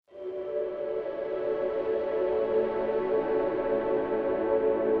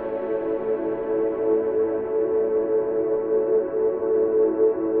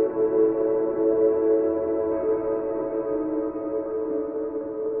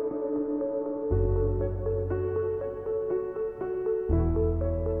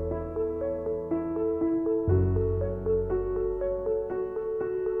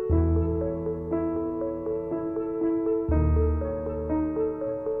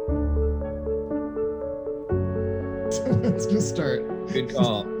So let's just start. Good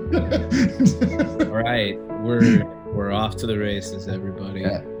call. All right, we're off to the races, everybody.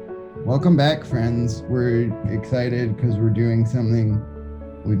 Yeah. Welcome back, friends. We're excited because we're doing something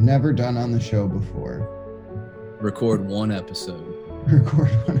we've never done on the show before. Record one episode.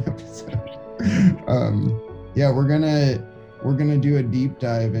 Yeah, we're gonna do a deep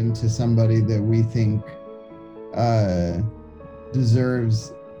dive into somebody that we think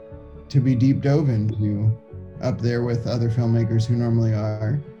deserves to be deep dove into, up there with other filmmakers who normally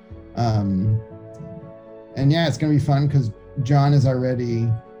are. And yeah, it's gonna be fun because John is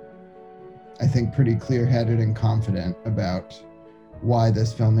already, I think, pretty clear-headed and confident about why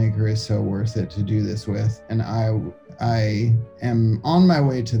this filmmaker is so worth it to do this with. And I am on my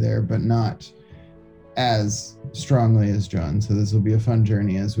way to there, but not as strongly as John. So this will be a fun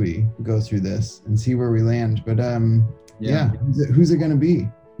journey as we go through this and see where we land. But yeah. Who's it gonna be,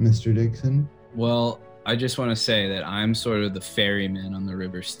 Mr. Dixon? Well, I just want to say that I'm sort of the ferryman on the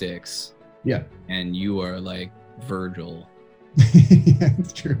river Styx. Yeah. And you are like Virgil. Yeah,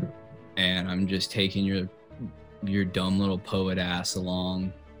 it's true. And I'm just taking your dumb little poet ass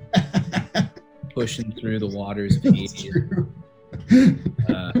along, pushing through the waters of Hades.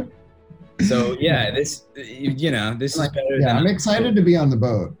 So yeah, this is better. Yeah, I'm excited to be on the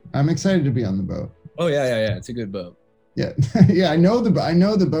boat. Oh yeah. It's a good boat. Yeah, yeah. I know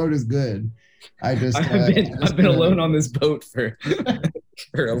the boat is good. I've been alone on this boat for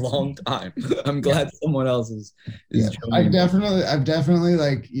for a long time. I'm glad someone else is I've definitely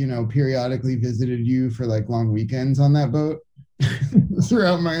like, periodically visited you for like long weekends on that boat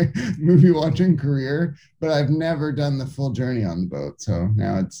throughout my movie watching career, but I've never done the full journey on the boat. So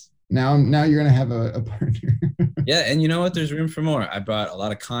now you're gonna have a partner. Yeah, and you know what? There's room for more. I brought a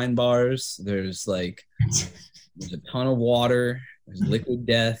lot of kind bars. There's a ton of water. There's liquid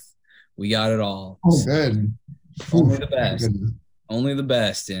death. We got it all. Oh, good. Only the best. Only the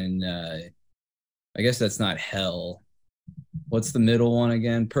best. And I guess that's not hell. What's the middle one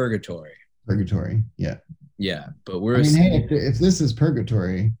again? Purgatory. Yeah. Yeah, but hey, if this is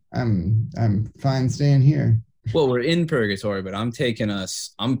purgatory, I'm fine staying here. Well, we're in purgatory, but I'm paddling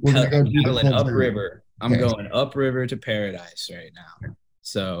upriver. I'm going upriver to paradise right now.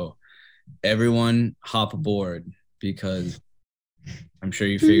 So everyone hop aboard, because I'm sure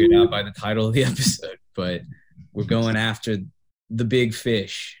you figured out by the title of the episode, but we're going after the big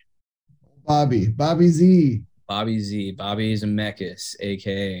fish. Bobby Z. Bobby Zemeckis,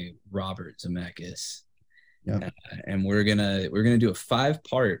 aka Robert Zemeckis. Yep. And we're gonna do a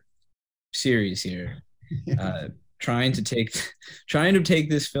 5-part series here, trying to take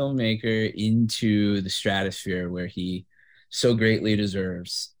this filmmaker into the stratosphere where he so greatly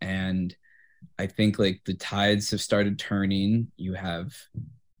deserves. And I think like the tides have started turning. You have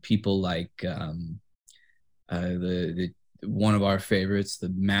people like the one of our favorites, the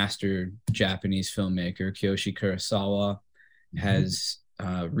master Japanese filmmaker Kiyoshi Kurosawa, has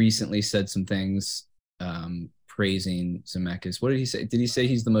recently said some things praising Zemeckis. What did he say? Did he say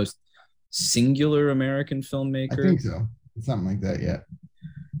he's the most singular American filmmaker? I think so. Something like that, yeah.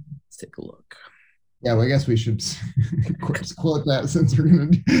 Let's take a look. Yeah, well, I guess we should quote that, since we're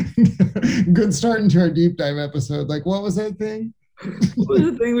going to good start into our deep dive episode. Like, what was that thing? What was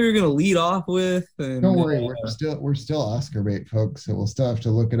the thing we were going to lead off with? And, don't worry, we're still Oscar bait, folks, so we'll still have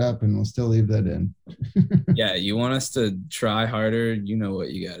to look it up, and we'll still leave that in. Yeah, you want us to try harder? You know what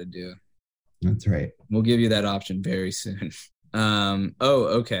you got to do. That's right. We'll give you that option very soon.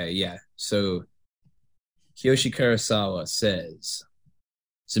 Okay, yeah. So Kiyoshi Kurosawa says,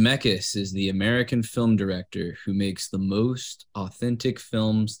 Zemeckis is the American film director who makes the most authentic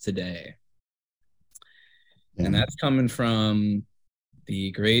films today. Yeah. And that's coming from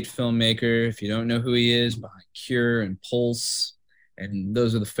the great filmmaker, if you don't know who he is, behind Cure and Pulse, and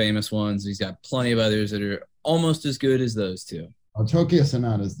those are the famous ones. He's got plenty of others that are almost as good as those two. Oh, Tokyo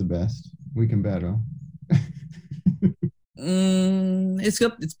Sonata is the best. We can battle.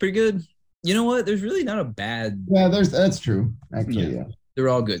 It's pretty good. You know what? There's really not a bad... Yeah, that's true. Actually, yeah. They're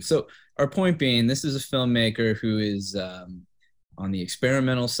all good. So our point being, this is a filmmaker who is on the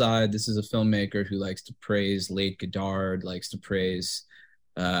experimental side. This is a filmmaker who likes to praise late Godard, likes to praise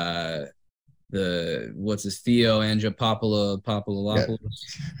Theo Angelopoulos.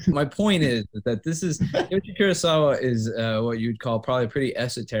 Yeah. My point is that this is Kiyoshi Kurosawa is what you'd call probably a pretty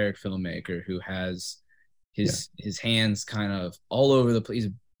esoteric filmmaker who has his hands kind of all over the place.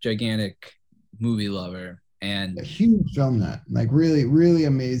 He's a gigantic movie lover. And a huge film nut, like really, really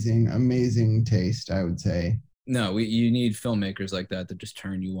amazing taste, I would say. No, you need filmmakers like that just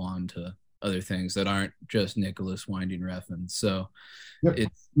turn you on to other things that aren't just Nicholas Winding Refn. So we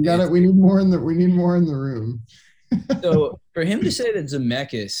need more in the room. So for him to say that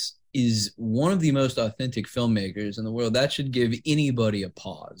Zemeckis is one of the most authentic filmmakers in the world, that should give anybody a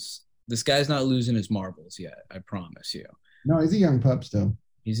pause. This guy's not losing his marbles yet, I promise you. No, he's a young pup still.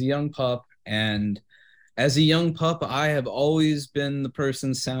 He's a young pup, and as a young pup, I have always been the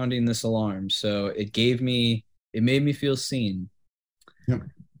person sounding this alarm. So it made me feel seen. Yep.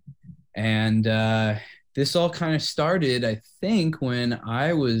 And this all kind of started, I think, when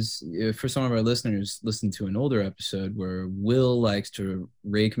I was, for some of our listeners, listened to an older episode where Will likes to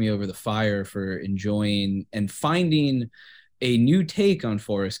rake me over the fire for enjoying and finding a new take on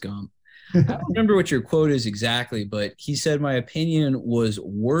Forrest Gump. I don't remember what your quote is exactly, but he said my opinion was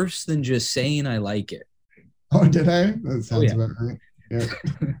worse than just saying I like it. Oh, did I? That sounds about right. Yeah.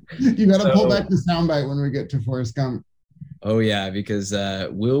 You got to pull back the soundbite when we get to Forrest Gump. Oh yeah, because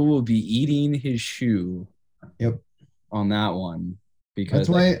will be eating his shoe. Yep. On that one, because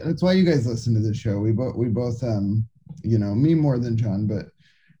that's why you guys listen to the show. We both me more than John, but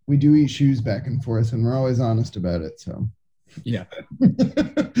we do eat shoes back and forth, and we're always honest about it. So yeah.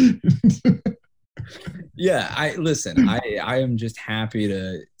 Yeah, I am just happy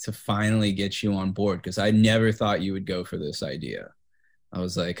to finally get you on board, because I never thought you would go for this idea. I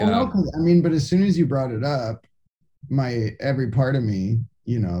was like, but as soon as you brought it up, my every part of me,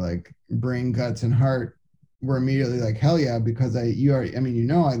 like brain, guts, and heart were immediately like, hell yeah, because I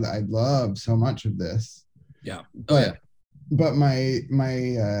love so much of this. Yeah. But my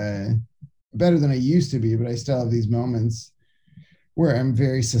better than I used to be, but I still have these moments where I'm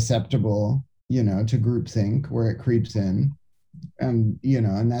very susceptible, to groupthink, where it creeps in. And,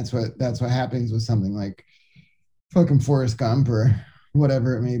 and that's what happens with something like fucking Forrest Gump or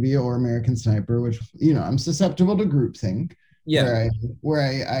whatever it may be, or American Sniper, which, I'm susceptible to groupthink. Yeah. Where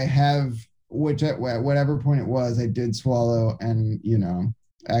I have, which at whatever point it was, I did swallow and,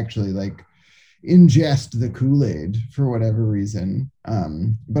 actually like ingest the Kool-Aid for whatever reason.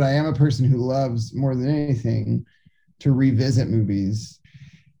 But I am a person who loves more than anything to revisit movies.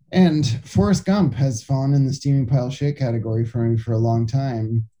 And Forrest Gump has fallen in the steaming pile of shit category for me for a long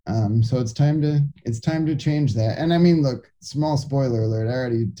time. So it's time to change that. And I mean, look, small spoiler alert. I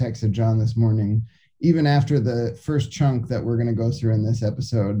already texted John this morning. Even after the first chunk that we're going to go through in this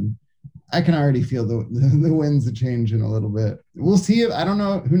episode, I can already feel the winds of change in a little bit. We'll see it. I don't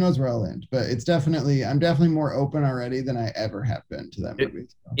know. Who knows where I'll end, but I'm definitely more open already than I ever have been to that movie.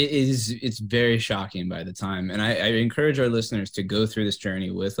 It's very shocking by the time. And I encourage our listeners to go through this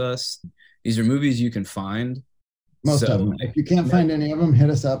journey with us. These are movies you can find. Most of them. If you can't find any of them, hit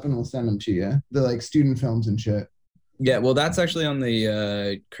us up and we'll send them to you. They're like student films and shit. Yeah, well, that's actually on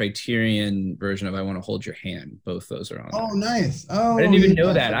the Criterion version of I Want to Hold Your Hand. Both those are on. Oh, nice. Oh, I didn't even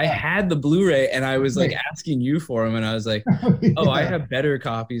know that. I had the Blu-ray and I was like asking you for them, and I was like, oh, I have better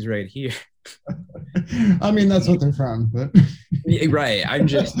copies right here. I mean, that's what they're from, but yeah, right. I'm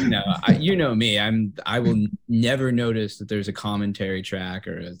just, you know me. I will never notice that there's a commentary track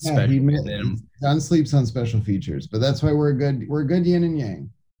or a special. John sleeps on special features, but that's why we're good yin and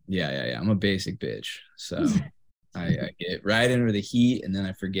yang. Yeah. I'm a basic bitch, so. I get right into the heat and then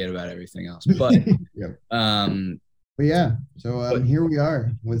I forget about everything else. But yep. But yeah, so here we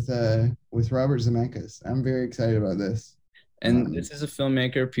are with Robert Zemeckis. I'm very excited about this. And this is a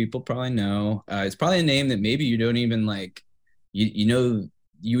filmmaker people probably know. It's probably a name that maybe you don't even like. You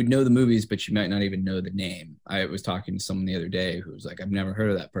would know the movies, but you might not even know the name. I was talking to someone the other day who was like, I've never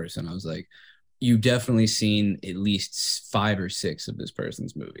heard of that person. I was like, you've definitely seen at least 5 or 6 of this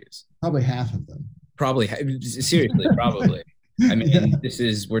person's movies. Probably half of them. Probably, seriously, probably. I mean,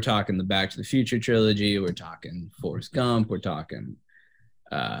 we're talking the Back to the Future trilogy. We're talking Forrest Gump. We're talking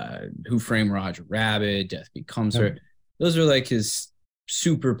Who Framed Roger Rabbit, Death Becomes Her. Those are like his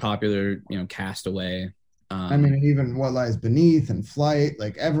super popular, Castaway. I mean, even What Lies Beneath and Flight,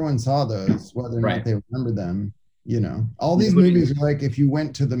 like everyone saw those, whether or not they remember them. All these movies are like if you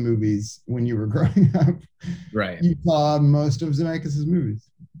went to the movies when you were growing up, right? You saw most of Zemeckis' movies.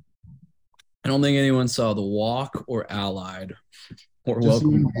 I don't think anyone saw The Walk or Allied or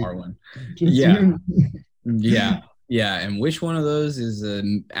Welcome to Marwen. Yeah. And which one of those is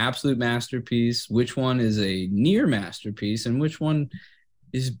an absolute masterpiece? Which one is a near masterpiece? And which one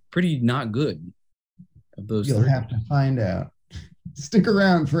is pretty not good? Of those, you'll have to find out. Stick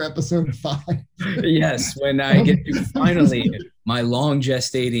around for episode 5. Yes, when I get to finally my long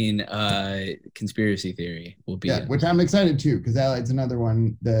gestating conspiracy theory will be. Yeah, which I'm excited too, because Allied's another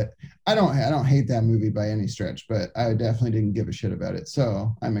one that I don't hate that movie by any stretch, but I definitely didn't give a shit about it.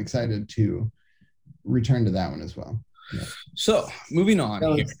 So I'm excited to return to that one as well. Yeah. So moving on,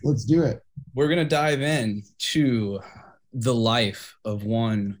 let's do it. We're gonna dive in to the life of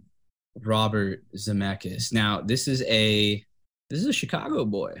one Robert Zemeckis. Now, this is a Chicago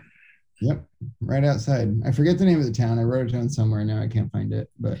boy. Yep, right outside. I forget the name of the town. I wrote it down somewhere. Now I can't find it,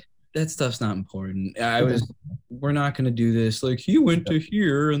 but That stuff's not important. We're not gonna do this. Like he went to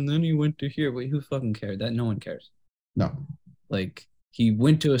here and then he went to here. Wait, who fucking cared? That no one cares. no, Like he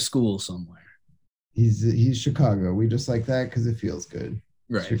went to a school somewhere. he's Chicago. We just like that because it feels good.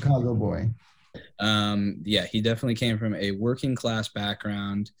 Right. Chicago boy. Yeah, he definitely came from a working class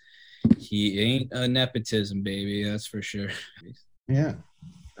background. He ain't a nepotism baby, that's for sure. Yeah.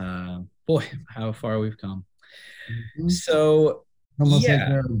 Boy, how far we've come. Mm-hmm. So almost yeah. like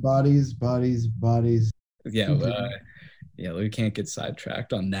there are bodies. Yeah, we can't get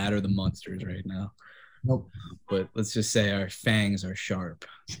sidetracked on that or the monsters right now. Nope. But let's just say our fangs are sharp.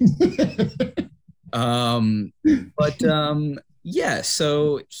 Yeah,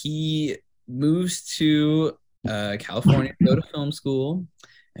 so he moves to California to go to film school,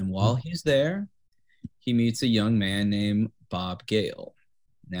 and while he's there, he meets a young man named Bob Gale.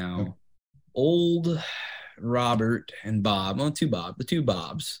 Now, old Robert and Bob, well, the two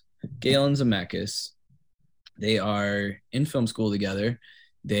Bobs, Gale and Zemeckis, they are in film school together.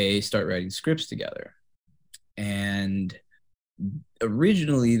 They start writing scripts together. And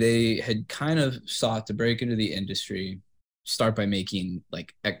originally, they had kind of sought to break into the industry, start by making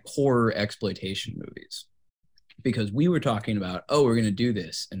like horror exploitation movies. Because we were talking about, oh, we're going to do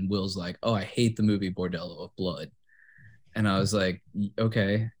this. And Will's like, oh, I hate the movie Bordello of Blood. And I was like,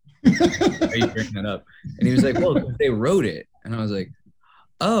 okay, why are you bringing that up? And he was like, well, they wrote it. And I was like,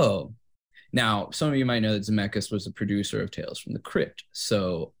 oh. Now, some of you might know that Zemeckis was the producer of Tales from the Crypt.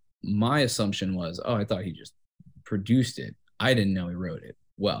 So my assumption was, oh, I thought he just produced it. I didn't know he wrote it.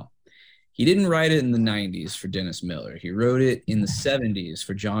 Well, he didn't write it in the 90s for Dennis Miller. He wrote it in the 70s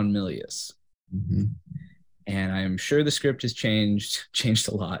for John Milius. Mm-hmm. And I am sure the script has changed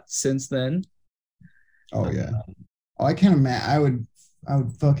a lot since then. Oh, yeah. I can't imagine. I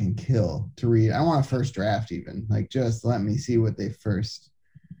would fucking kill to read. I want a first draft even. Like, just let me see what they first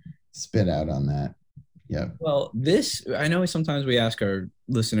spit out on that. Yeah. Well, I know sometimes we ask our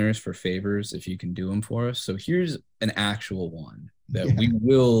listeners for favors if you can do them for us. So here's an actual one that we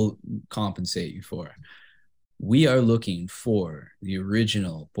will compensate you for. We are looking for the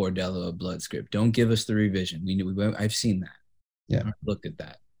original Bordello of Blood script. Don't give us the revision. I've seen that. Yeah. I've looked at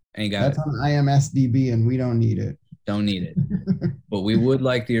that. That's on IMSDB and we don't need it. Don't need it. But we would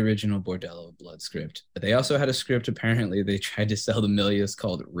like the original Bordello of Blood script. But they also had a script, apparently, they tried to sell to Milius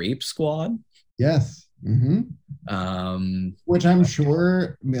called Rape Squad. Yes. Mm-hmm. Which I'm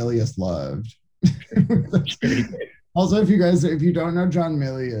sure Milius loved. Also, if you don't know John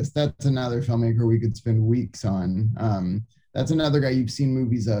Milius, that's another filmmaker we could spend weeks on. That's another guy you've seen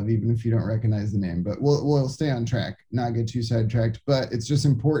movies of, even if you don't recognize the name. But we'll stay on track, not get too sidetracked. But it's just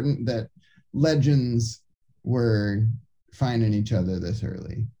important that legends were finding each other this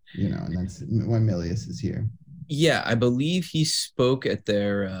early, and that's when Milius is here. Yeah, I believe he spoke at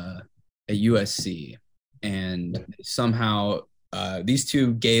their at USC, and somehow these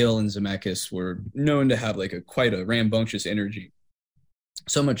two, Gale and Zemeckis, were known to have like quite a rambunctious energy.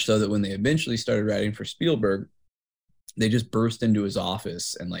 So much so that when they eventually started writing for Spielberg, they just burst into his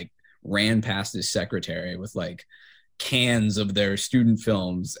office and like ran past his secretary with like cans of their student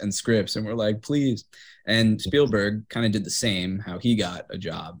films and scripts and were like, please. And Spielberg kind of did the same, how he got a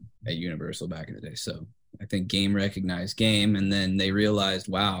job at Universal back in the day. So I think Game recognized Game, and then they realized,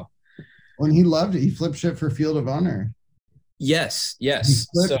 wow. When he loved it, he flipped shit for Field of Honor. Yes. He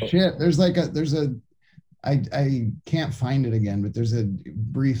flipped shit. I can't find it again, but there's a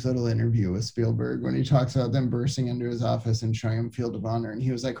brief little interview with Spielberg when he talks about them bursting into his office and showing him Field of Honor, and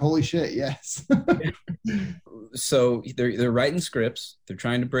he was like, holy shit, yes. So they're writing scripts. They're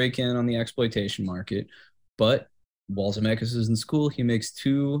trying to break in on the exploitation market. But while Zemeckis is in school, he makes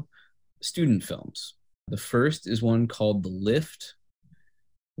two student films. The first is one called The Lift,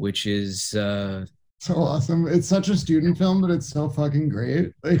 which is so awesome. It's such a student film, but it's so fucking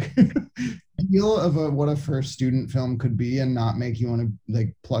great. Like, feel of what a first student film could be and not make you want to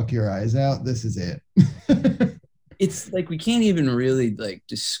like pluck your eyes out. This is it. It's like we can't even really like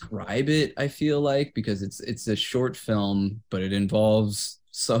describe it, I feel like, because it's a short film, but it involves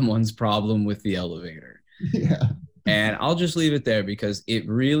someone's problem with the elevator. Yeah. And I'll just leave it there because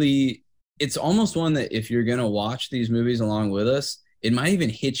it's almost one that if you're gonna watch these movies along with us, it might even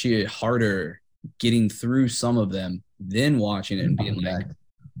hit you harder getting through some of them than watching it and being like,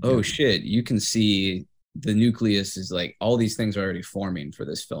 oh shit, you can see the nucleus is like all these things are already forming for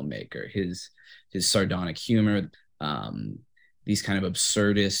this filmmaker. His sardonic humor, these kind of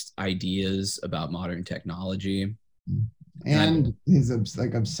absurdist ideas about modern technology. and his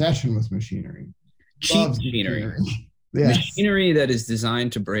obsession with machinery. Cheap machinery. Yes. Machinery that is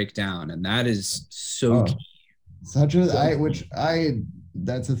designed to break down, and that is so key.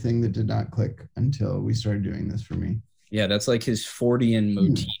 That's a thing that did not click until we started doing this for me. Yeah, that's like his Fordian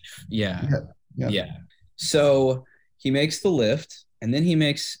motif. Yeah. So he makes The Lift, and then he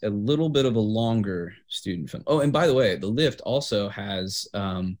makes a little bit of a longer student film. Oh, and by the way, The Lift also has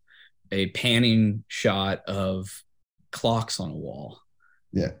a panning shot of clocks on a wall.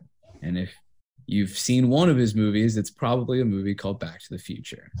 Yeah. And if you've seen one of his movies, it's probably a movie called Back to the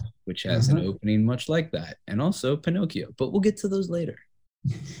Future, which has an opening much like that, and also Pinocchio. But we'll get to those later.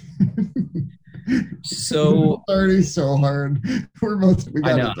 So already so hard. We're both.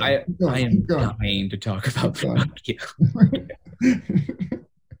 I know. I am dying to talk about Pinocchio.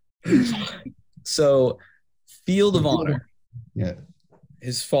 So, Field of Honor. Yeah.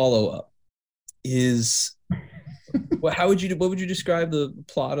 His follow-up is. What would you describe the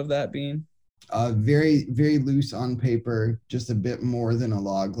plot of that being? Very, very loose on paper. Just a bit more than a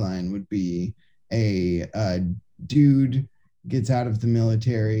log line would be a dude gets out of the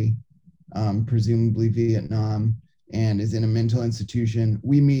military, presumably Vietnam, and is in a mental institution.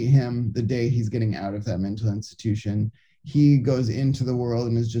 We meet him the day he's getting out of that mental institution. He goes into the world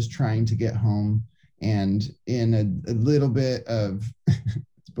and is just trying to get home. And in a little bit of,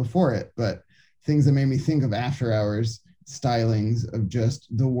 it's before it, but things that made me think of After Hours stylings of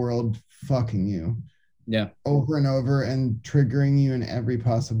just the world fucking you. Yeah. Over and over and triggering you in every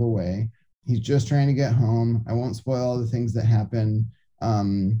possible way. He's just trying to get home. I won't spoil all the things that happen.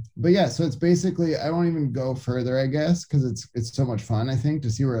 But yeah, so it's basically, I won't even go further, I guess, because it's so much fun, I think, to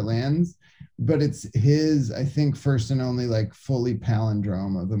see where it lands. But it's his, I think, first and only like fully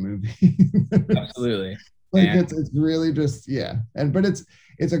palindrome of a movie. Absolutely. Like it's really just, yeah. But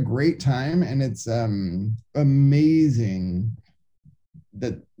it's a great time, and it's amazing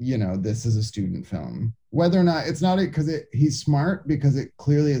that, you know, this is a student film. Whether or not it's not it because he's smart, because it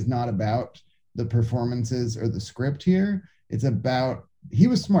clearly is not about the performances or the script here. It's about, he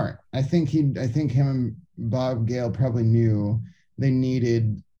was smart. I think him and Bob Gale probably knew they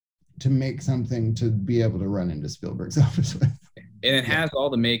needed to make something to be able to run into Spielberg's office with. And it has all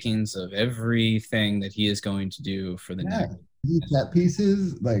the makings of everything that he is going to do for the next. These set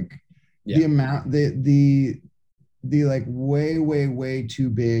pieces, like the amount, the like way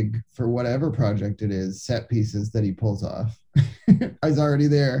too big for whatever project it is, set pieces that he pulls off is already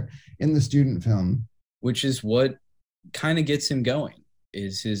there in the student film. Which is what kind of gets him going,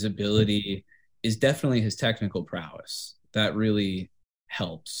 is his ability, is definitely his technical prowess. That really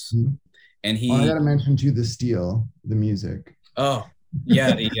helps. Mm-hmm. And I gotta mention too, the Steel, the music. Oh,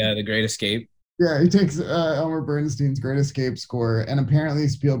 yeah, the Great Escape. Yeah, he takes Elmer Bernstein's Great Escape score, and apparently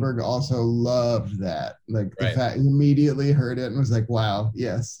Spielberg also loved that. Like the fact he immediately heard it and was like, "Wow,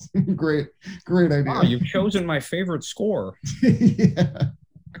 yes, great idea." Wow, you've chosen my favorite score. Yeah.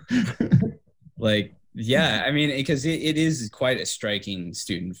 Like, yeah, I mean, because it is quite a striking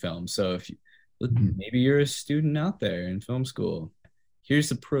student film. So if maybe you're a student out there in film school, here's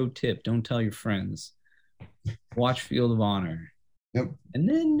the pro tip: don't tell your friends. Watch Field of Honor. Yep. And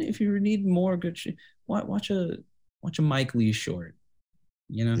then if you need more good shit, watch a Mike Leigh short.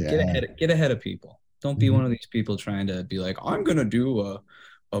 You know, get ahead of people. Don't be one of these people trying to be like, I'm gonna do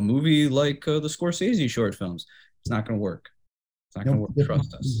a movie like the Scorsese short films. It's not gonna work. It's not gonna work.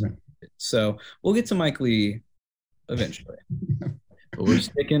 Trust us. So we'll get to Mike Leigh eventually. But we're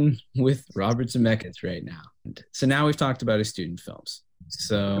sticking with Robert Zemeckis right now. So now we've talked about his student films.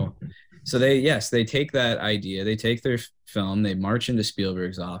 So they take that idea, they take their film, they march into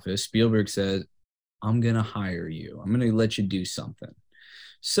Spielberg's office. Spielberg says, I'm going to hire you. I'm going to let you do something.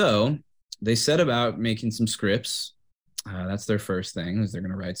 So they set about making some scripts. That's their first thing, is they're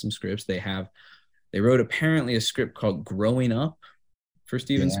going to write some scripts. They wrote apparently a script called Growing Up for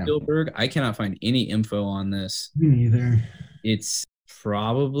Steven Spielberg. I cannot find any info on this. Me neither. It's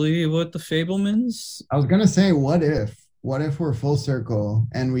probably what The Fabelmans. I was going to say, what if we're full circle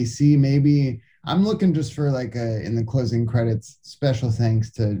and we see, maybe I'm looking just for like in the closing credits, special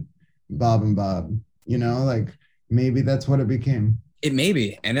thanks to Bob and Bob, you know, like maybe that's what it became. It may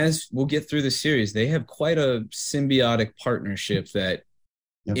be. And as we'll get through the series, they have quite a symbiotic partnership that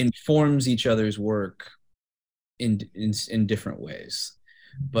informs each other's work in different ways.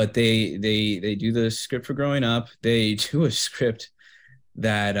 But they do the script for Growing Up. They do a script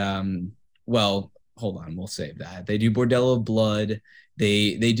that, hold on, we'll save that. They do Bordello of Blood.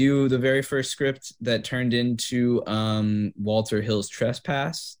 They do the very first script that turned into Walter Hill's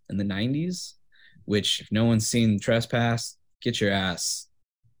Trespass in the 90s, which if no one's seen Trespass, get your ass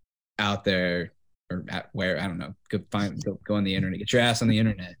out there or at where, I don't know, go on the internet, get your ass on the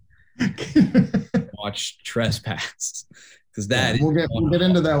internet, watch Trespass, because we'll get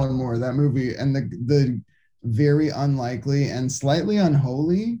into that one more. That movie and the very unlikely and slightly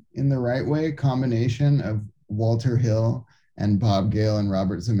unholy in the right way combination of Walter Hill and Bob Gale and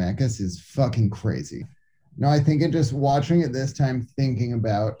Robert Zemeckis is fucking crazy. No, I think it just watching it this time, thinking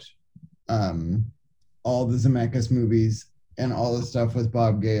about all the Zemeckis movies and all the stuff with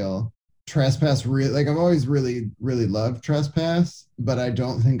Bob Gale. Trespass, like I've always really, really loved Trespass, but I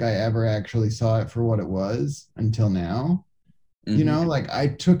don't think I ever actually saw it for what it was until now. Mm-hmm. You know, like I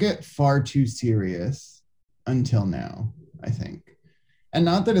took it far too serious until now, I think. And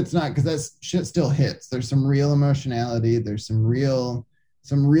not that it's not, because that shit still hits. There's some real emotionality. There's some real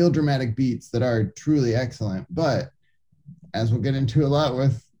dramatic beats that are truly excellent. But as we'll get into a lot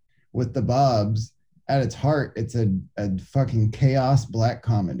with the Bobs, at its heart, it's a fucking chaos black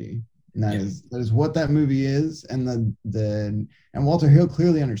comedy. And that is what that movie is. And and Walter Hill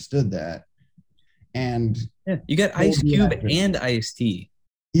clearly understood that. And you got Ice Cube and Ice-T.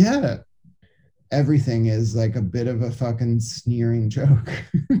 Yeah. Everything is like a bit of a fucking sneering joke.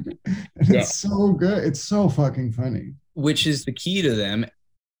 It's so good. It's so fucking funny. Which is the key to them,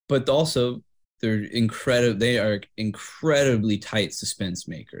 but also they are incredibly tight suspense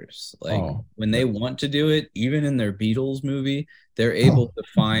makers. Like when they want to do it, even in their Beatles movie, they're able to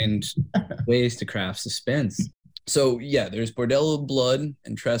find ways to craft suspense. So yeah, there's Bordello of Blood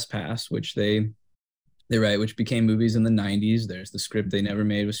and Trespass, which they write, which became movies in the 90s. There's the script they never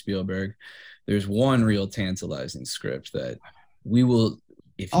made with Spielberg. There's one real tantalizing script that we will.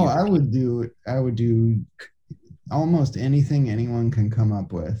 I would do almost anything anyone can come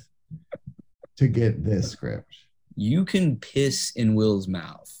up with to get this script. You can piss in Will's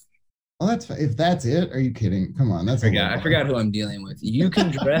mouth. Well, if that's it. Are you kidding? Come on, that's I forgot who I'm dealing with. You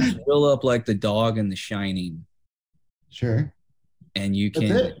can dress Will up like the dog in The Shining. Sure. And you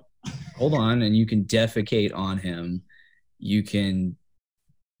can hold on, and you can defecate on him. You can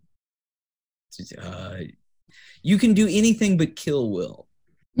do anything but kill Will.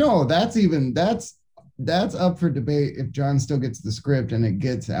 No, that's up for debate if John still gets the script and it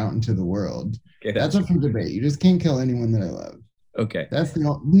gets out into the world. Okay, that's up for debate. You just can't kill anyone that I love. Okay. That's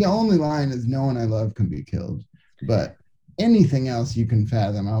the only line is no one I love can be killed. But anything else you can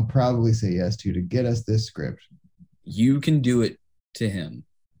fathom, I'll probably say yes to get us this script. You can do it to him.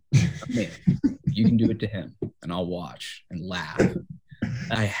 You can do it to him, and I'll watch and laugh.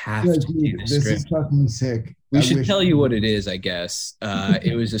 I have to do this script. Is fucking sick. We should tell you what it is, I guess.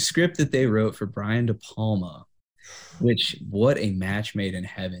 It was a script that they wrote for Brian De Palma, which, what a match made in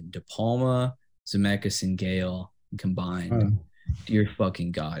heaven. De Palma, Zemeckis, and Gale combined. Dear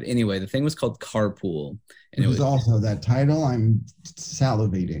fucking God. Anyway, the thing was called Carpool. And it was also that title. I'm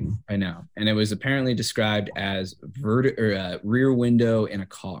salivating. I know. And it was apparently described as rear window in a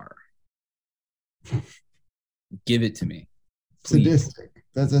car. Give it to me. Please. Sadistic.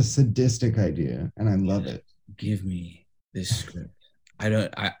 That's a sadistic idea, and I love it. Give me this script.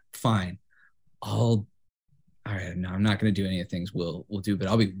 Fine. All right. No, I'm not going to do any of the things we'll do, but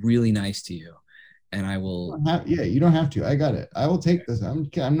I'll be really nice to you, and I will. You don't have to. I got it. I will take this. I'm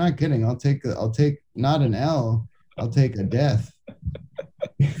not kidding. I'll take not an L. I'll take a death.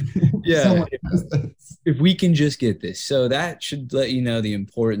 Yeah. If we can just get this, so that should let you know the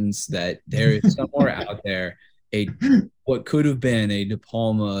importance that there is somewhere out there what could have been a De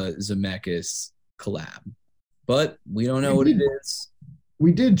Palma Zemeckis collab, but we don't know what it is.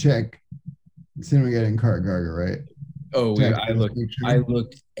 We did check Cinemageddon Car Garger, right? Oh, I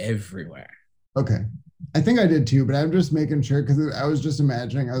looked everywhere. Okay, I think I did too, but I'm just making sure because I was just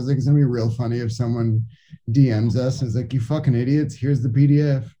imagining. I was like, it's gonna be real funny if someone DMs us and is like, "You fucking idiots! Here's the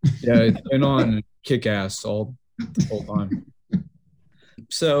PDF." Yeah, it's been on Kick-Ass all the whole time.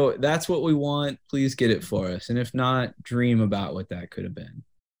 So that's what we want. Please get it for us. And if not, dream about what that could have been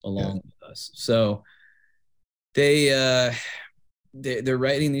along with us. So they're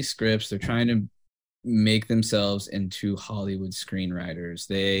writing these scripts. They're trying to make themselves into Hollywood screenwriters.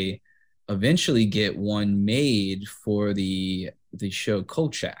 They eventually get one made for the show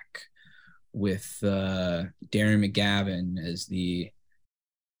Kolchak with Darren McGavin as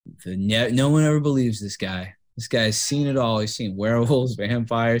no one ever believes this guy. This guy's seen it all. He's seen werewolves,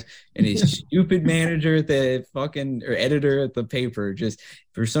 vampires, and his stupid manager at the editor at the paper just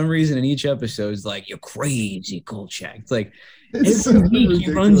for some reason in each episode is like, "You're crazy, Kolchak." It's like every week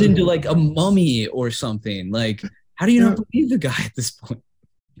he runs into like a mummy or something. Like, how do you not believe the guy at this point?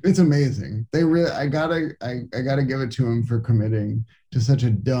 It's amazing. I gotta give it to him for committing to such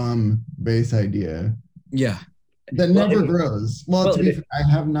a dumb base idea. Yeah. That never grows. Well, to be fair, I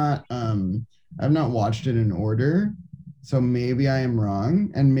have not I've not watched it in order, so maybe I am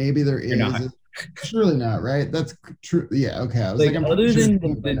wrong, and maybe there You're not. is. Surely not, right? That's true. Yeah, okay. I was like, Like I'm pretty other sure than it's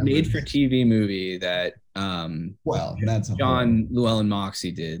paint by the made for numbers. TV movie that Well, that's a whole. John Llewellyn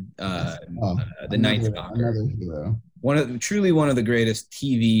Moxie did, Yes. Oh, The Night Stalker. another hero. Truly one of the greatest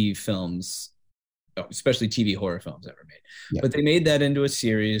TV films, especially TV horror films ever made. Yeah. But they made that into a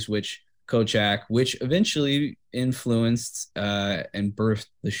series, which Kolchak, which eventually influenced and birthed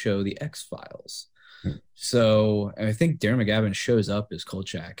the show The X-Files. So I think Darren McGavin shows up as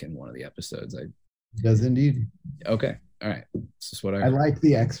Kolchak in one of the episodes. Does indeed. Okay. All right. This is what I like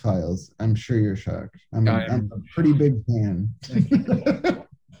the X-Files. I'm sure you're shocked. I'm a pretty big fan.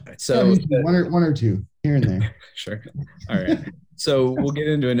 So one or two here and there. Sure. All right. So we'll get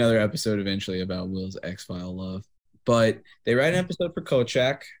into another episode eventually about Will's X-File love. But they write an episode for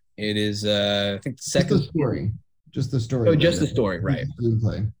Kolchak. It is I think the second story. Just the story. Oh, just the story, right?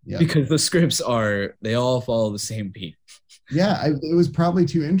 Screenplay. Yeah. Because the scripts they all follow the same beat. Yeah, it was probably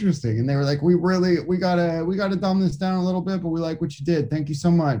too interesting, and they were like, "We gotta dumb this down a little bit, but we like what you did. Thank you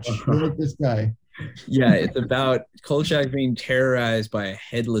so much. We like this guy." Yeah, it's about Kolchak being terrorized by a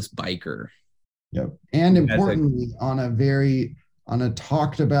headless biker. Yep, and importantly, on a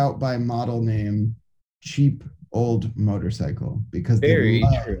talked about by model name, cheap old motorcycle, because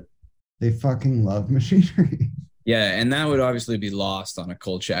they fucking love machinery. Yeah, and that would obviously be lost on a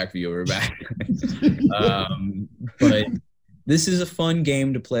Kolchak viewer back. But this is a fun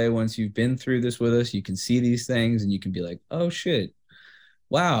game to play once you've been through this with us. You can see these things and you can be like, oh shit,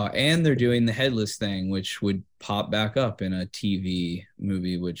 wow. And they're doing the headless thing, which would pop back up in a TV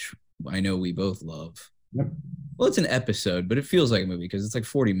movie, which I know we both love. Yep. Well, it's an episode, but it feels like a movie because it's like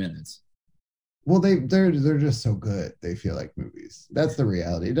 40 minutes. Well, they're just so good. They feel like movies. That's the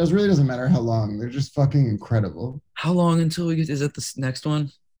reality. It really doesn't matter how long. They're just fucking incredible. How long until we get? Is that the next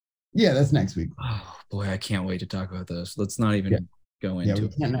one? Yeah, that's next week. Oh boy, I can't wait to talk about those. Let's not even go into. Yeah, we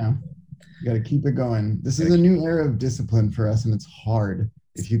can't now. You got to keep it going. This is a new era of discipline for us, and it's hard.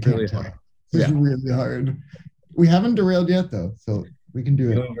 If you can't really tell, hard. It's really hard. We haven't derailed yet, though, so we can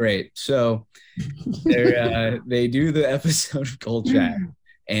do it. Great. So they do the episode of Kolchak.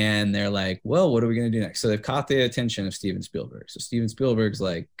 And they're like, well, what are we going to do next? So they've caught the attention of Steven Spielberg. So Steven Spielberg's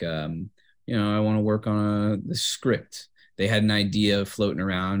like, I want to work on the script. They had an idea floating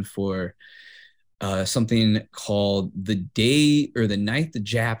around for something called The Day or the Night the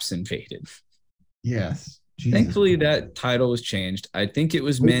Japs Invaded. Yes. Jesus. Thankfully, that title was changed. I think it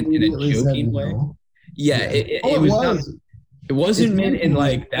was meant in a joking way. Yeah, it was. Not, it wasn't meant in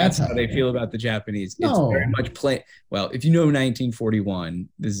like that's how they feel about the Japanese. It's very much plain. Well, if you know 1941,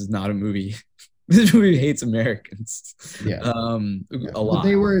 this is not a movie. This movie hates Americans. Yeah. A lot.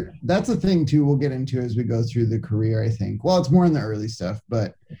 But that's a thing too we'll get into as we go through the career, I think. Well, it's more in the early stuff,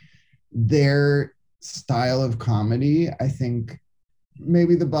 but their style of comedy, I think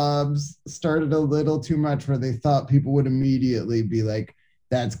maybe the Bobs started a little too much where they thought people would immediately be like,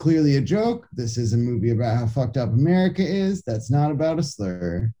 that's clearly a joke. This is a movie about how fucked up America is. That's not about a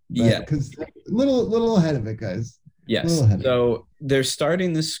slur. Because little ahead of it, guys. Yes. So they're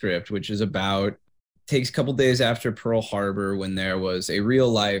starting this script, which is takes a couple days after Pearl Harbor when there was a real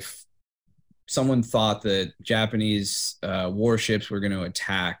life. Someone thought that Japanese warships were going to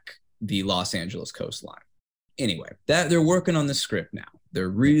attack the Los Angeles coastline. Anyway, they're working on the script now. They're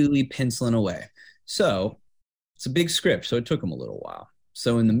really penciling away. So it's a big script. So it took them a little while.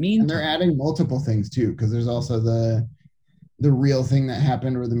 So in the meantime, and they're adding multiple things too, because there's also the real thing that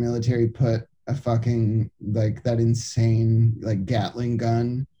happened where the military put a fucking like that insane like Gatling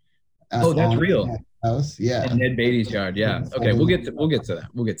gun. That's real. House, yeah. In Ned Beatty's yard, yeah. Okay, we'll get to that.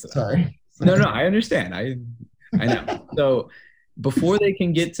 We'll get to that. Sorry. No, I understand. I know. So before they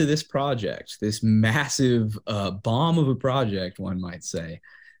can get to this project, this massive bomb of a project, one might say,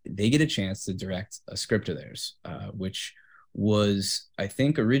 they get a chance to direct a script of theirs, which was, I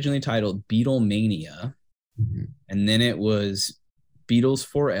think, originally titled Beatlemania, and then it was Beatles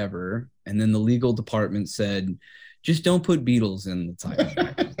Forever, and then the legal department said, just don't put Beatles in the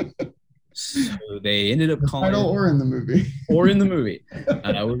title. So they ended up calling title or in the movie. We're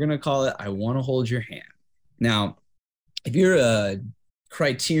gonna call it I Want to Hold Your Hand. Now, if you're a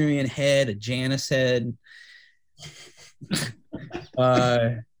Criterion head, a Janus head,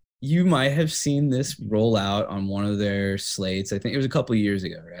 you might have seen this roll out on one of their slates. I think it was a couple of years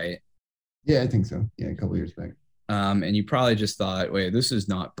ago, right? Yeah, I think so. Yeah, a couple of years back. And you probably just thought, wait, this is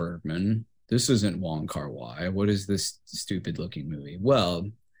not Bergman. This isn't Wong Kar-wai. What is this stupid looking movie? Well,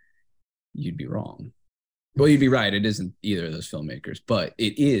 you'd be wrong. Well, you'd be right. It isn't either of those filmmakers, but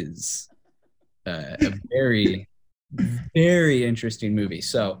it is a very, very interesting movie.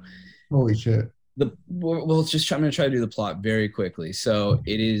 So Holy shit. Well, I'm going to try to do the plot very quickly. So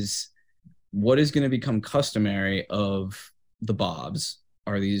it is what is going to become customary of the Bobs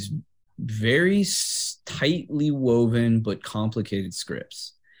are these very tightly woven but complicated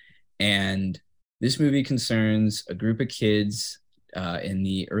scripts. And this movie concerns a group of kids in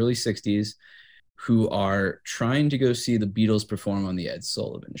the early 60s who are trying to go see the Beatles perform on the Ed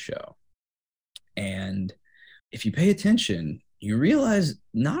Sullivan Show. And if you pay attention, you realize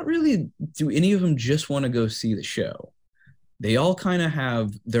not really do any of them just want to go see the show. They all kind of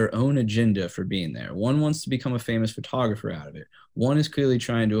have their own agenda for being there. One wants to become a famous photographer out of it. One is clearly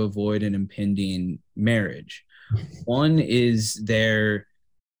trying to avoid an impending marriage. One is there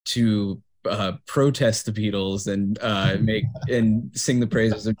to protest the Beatles and make and sing the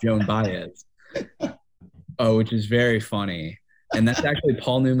praises of Joan Baez. Oh, which is very funny. And that's actually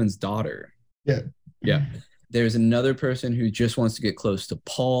Paul Newman's daughter. Yeah. Yeah. There's another person who just wants to get close to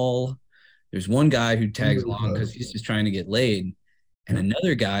Paul. There's one guy who tags along because he's just trying to get laid. And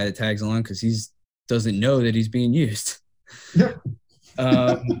another guy that tags along because he doesn't know that he's being used. Yep.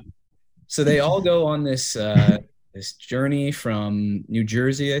 So they all go on this journey from New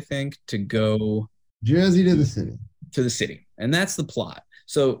Jersey, I think, to go Jersey to the city. To the city. And that's the plot.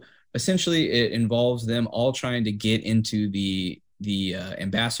 So essentially it involves them all trying to get into the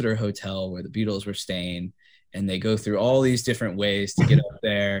Ambassador Hotel where the Beatles were staying, and they go through all these different ways to get up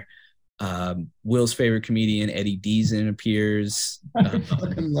there. Will's favorite comedian Eddie Deason appears. I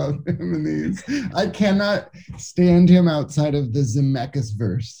fucking love him in these. I cannot stand him outside of the Zemeckis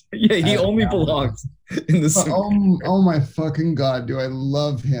verse. Yeah, he only belongs in the oh my fucking god, do I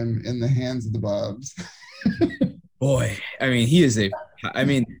love him in the hands of the Bobs. Boy,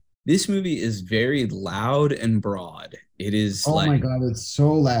 this movie is very loud and broad. It is my god, it's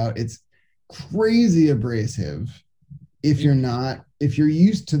so loud. It's crazy abrasive. If you're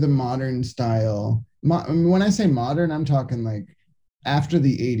used to the modern style, when I say modern, I'm talking like after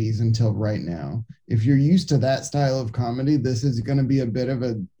the 80s until right now. If you're used to that style of comedy, this is going to be a bit of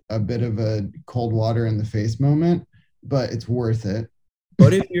a cold water in the face moment, but it's worth it.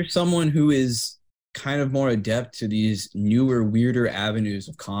 But if you're someone who is kind of more adept to these newer, weirder avenues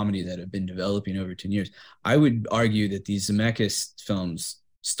of comedy that have been developing over 10 years, I would argue that these Zemeckis films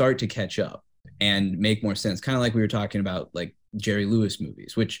start to catch up and make more sense. Kind of like we were talking about like Jerry Lewis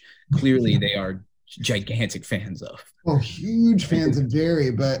movies, which clearly they are gigantic fans of. Oh, huge fans of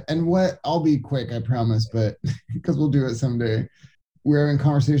Jerry. I'll be quick, I promise, but because we'll do it someday. We were having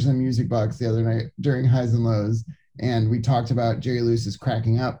conversations on Music Box the other night during Highs and Lows, and we talked about Jerry Lewis's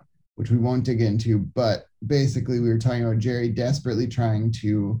Cracking Up, which we won't dig into, but basically we were talking about Jerry desperately trying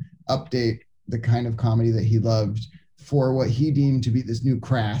to update the kind of comedy that he loved for what he deemed to be this new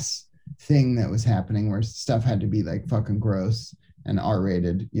crass thing that was happening where stuff had to be like fucking gross and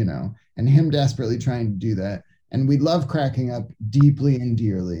R-rated, and him desperately trying to do that. And we love Cracking Up deeply and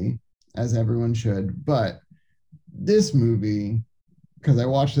dearly, as everyone should. But this movie, because I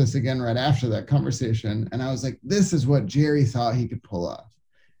watched this again right after that conversation, and I was like, this is what Jerry thought he could pull off.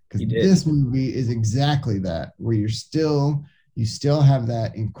 Because this movie is exactly that, where you still have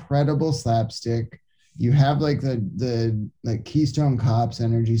that incredible slapstick. You have like the like Keystone Cops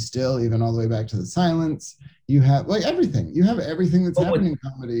energy still, even all the way back to The Silence. You have like everything. You have everything that's happening in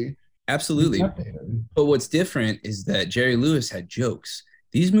comedy. Absolutely. But what's different is that Jerry Lewis had jokes.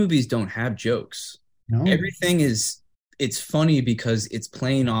 These movies don't have jokes. No. Everything it's funny because it's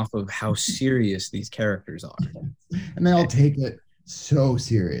playing off of how serious these characters are. And they all take it so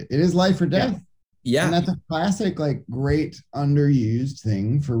serious. It is life or death. Yeah. And that's a classic, like, great underused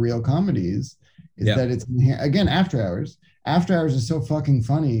thing for real comedies is that it's, again, After Hours. After Hours is so fucking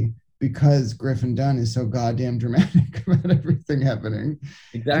funny because Griffin Dunn is so goddamn dramatic about everything happening.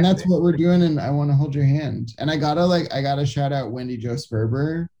 Exactly. And that's what we're doing in I Want to Hold Your Hand. And I gotta shout out Wendy Jo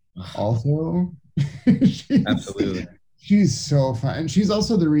Sperber also. Absolutely. She's so fun. And she's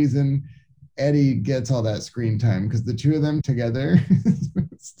also the reason Eddie gets all that screen time, because the two of them together.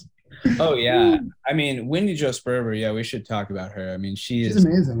 Oh yeah, I mean Wendy Jo Sperber. Yeah, we should talk about her. I mean, she's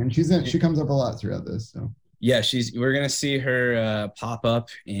amazing, and she comes up a lot throughout this. So yeah, we're gonna see her pop up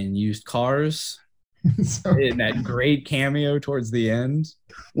in Used Cars in that great cameo towards the end.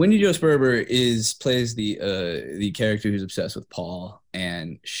 Wendy Jo Sperber plays the character who's obsessed with Paul,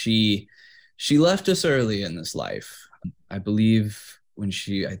 and she left us early in this life. I believe when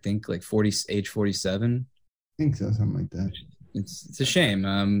I think like age 47. I think so, something like that. It's a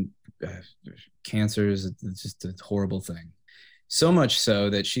shame. Cancer is just a horrible thing. So much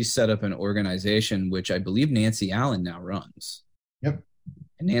so that she set up an organization, which I believe Nancy Allen now runs. Yep.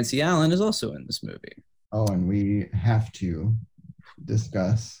 And Nancy Allen is also in this movie. Oh, and we have to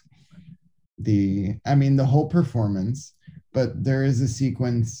discuss the whole performance, but there is a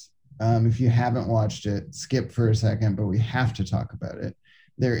sequence. If you haven't watched it, skip for a second, but we have to talk about it.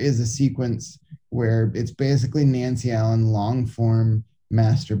 There is a sequence where it's basically Nancy Allen long form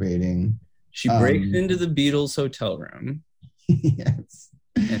masturbating. She breaks into the Beatles hotel room. Yes.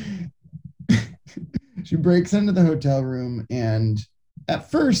 She breaks into the hotel room and at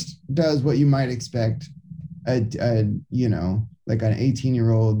first does what you might expect like an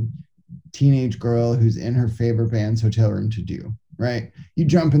 18-year-old teenage girl who's in her favorite band's hotel room to do, right? You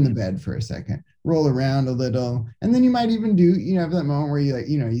jump in the bed for a second, roll around a little, and then you might even do, have that moment where you like,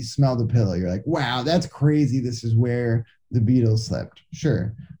 you smell the pillow. You're like, wow, that's crazy. This is where the Beatles slept.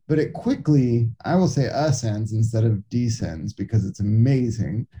 Sure. But it quickly, I will say ascends instead of descends because it's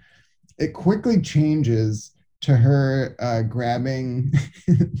amazing. It quickly changes to her grabbing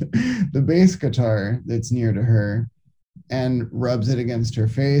the bass guitar that's near to her and rubs it against her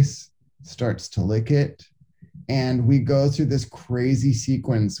face, starts to lick it. And we go through this crazy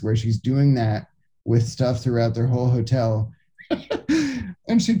sequence where she's doing that with stuff throughout their whole hotel.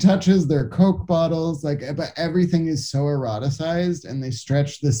 And she touches their Coke bottles, but everything is so eroticized and they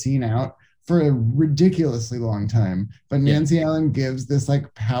stretch the scene out for a ridiculously long time. But Nancy Allen gives this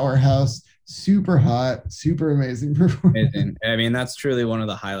like powerhouse, super hot, super amazing performance. I mean, that's truly one of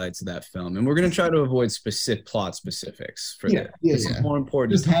the highlights of that film. And we're going to try to avoid plot specifics for that. This is more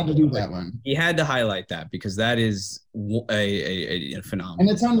important. Just had to do that one. He had to highlight that because that is a phenomenon. And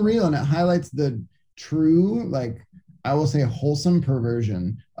it's unreal and it highlights the true, like, I will say wholesome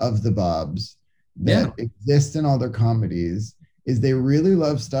perversion of the Bobs that exists in all their comedies. Is they really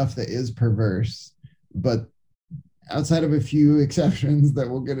love stuff that is perverse, but outside of a few exceptions that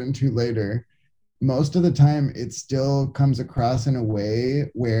we'll get into later, most of the time it still comes across in a way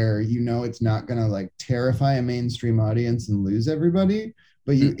where it's not going to like terrify a mainstream audience and lose everybody,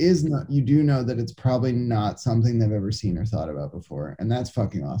 but you do know that it's probably not something they've ever seen or thought about before, and that's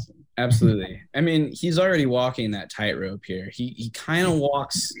fucking awesome. Absolutely. I mean, he's already walking that tightrope here. He kind of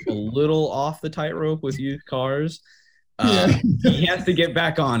walks a little off the tightrope with used cars. He has to get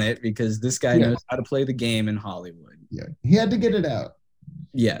back on it because this guy knows how to play the game in Hollywood. Yeah, he had to get it out.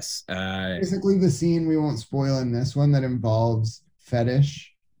 Yes. Basically, the scene we won't spoil in this one that involves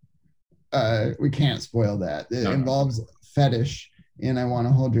fetish. We can't spoil that. It involves fetish in I Want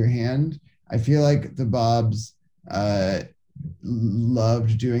to Hold Your Hand. I feel like the Bobs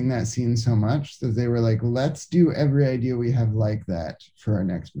loved doing that scene so much that they were like, let's do every idea we have like that for our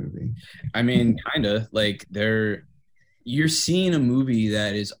next movie. I mean, kind of like you're seeing a movie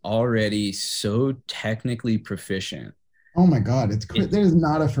that is already so technically proficient. Oh my God, that is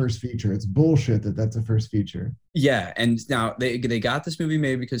not a first feature. It's bullshit that's a first feature. Yeah, and now they got this movie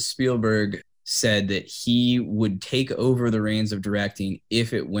made because Spielberg said that he would take over the reins of directing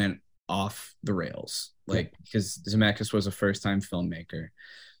if it went off the rails, because Zemeckis was a first-time filmmaker.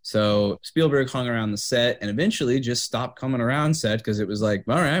 So Spielberg hung around the set and eventually just stopped coming around set because it was like,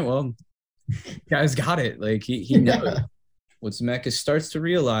 all right, well, guys got it. Like he knows. What Zemeckis starts to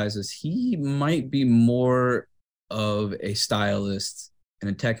realize is he might be more of a stylist and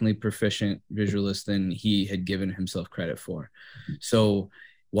a technically proficient visualist than he had given himself credit for. So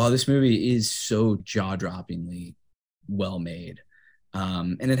while this movie is so jaw-droppingly well made,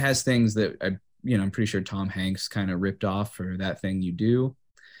 and it has things that I'm pretty sure Tom Hanks kind of ripped off for That Thing You Do.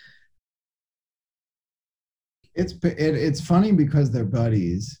 It's funny because they're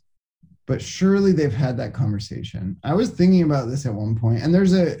buddies, but surely they've had that conversation. I was thinking about this at one point, and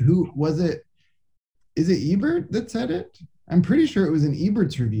there's is it Ebert that said it? I'm pretty sure it was in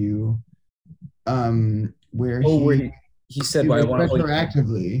Ebert's review, where he said, "Well, I want to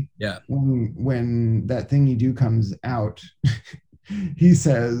retroactively." Yeah, when That Thing You Do comes out, he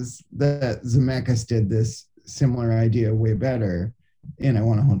says that Zemeckis did this similar idea way better in I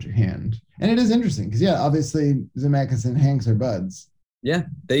Want to Hold Your Hand, and it is interesting because obviously Zemeckis and Hanks are buds. Yeah,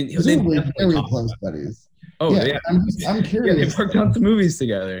 they very close buddies. Oh yeah, I'm curious. Yeah, they've worked on some movies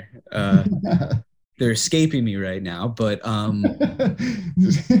together. They're escaping me right now, but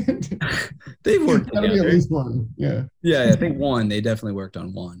they've worked together. At least one. Yeah. Yeah, I think one. They definitely worked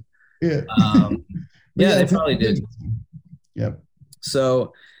on one. Yeah. They probably did. Yep.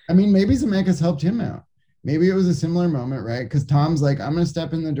 So, I mean, maybe Zemeckis helped him out. Maybe it was a similar moment, right? Because Tom's like, I'm going to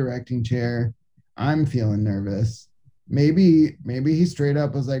step in the directing chair. I'm feeling nervous. Maybe he straight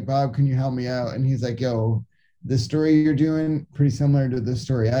up was like, Bob, can you help me out? And he's like, yo, the story you're doing pretty similar to the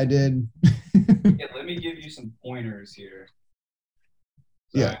story I did. Yeah, let me give you some pointers here.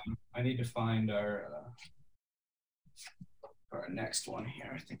 So I need to find our next one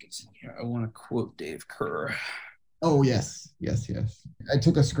here. I think it's in here. I want to quote Dave Kerr. Oh yes. I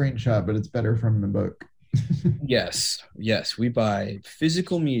took a screenshot, but it's better from the book. Yes, we buy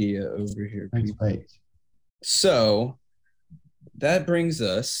physical media over here, That's people. right. So that brings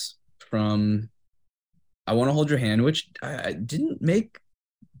us from I Want to Hold Your Hand, which I didn't make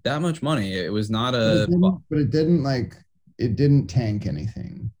that much money. It was not a But it didn't like it didn't tank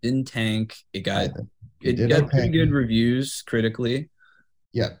anything. didn't tank. It got Either. It it did got okay. pretty good reviews critically.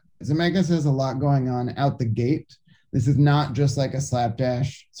 Yeah. Zemeckis has a lot going on out the gate. This is not just like a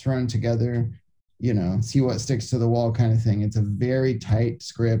slapdash thrown together, see what sticks to the wall kind of thing. It's a very tight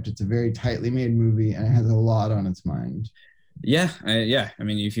script. It's a very tightly made movie, and it has a lot on its mind. Yeah. I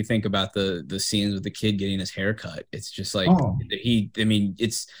mean, if you think about the scenes with the kid getting his hair cut, it's just like Oh, I mean,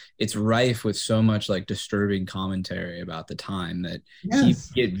 it's rife with so much like disturbing commentary about the time that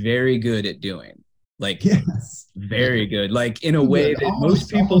yes. he get very good at doing. Like Yes. very good, like in a way that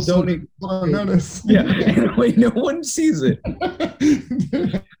most people don't notice. Yeah, in a way no one sees it,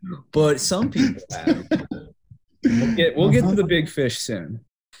 but some people have. We'll get to the big fish soon.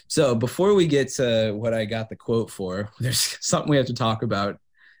 So before we get to what I got the quote for, there's something we have to talk about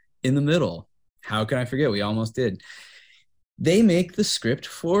in the middle. How can I forget? We almost did. They make the script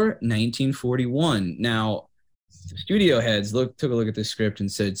for 1941. Now, studio heads took a look at this script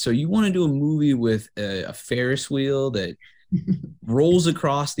and said, so you want to do a movie with a Ferris wheel that rolls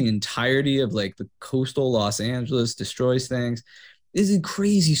across the entirety of like the coastal Los Angeles, destroys things? This is a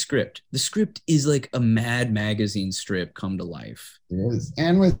crazy script. The script is like a Mad Magazine strip come to life. It is.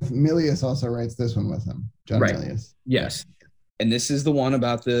 And with Milius also writes this one with him, John Right. Milius. Yes. And this is the one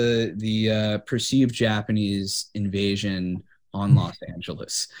about the perceived Japanese invasion on Los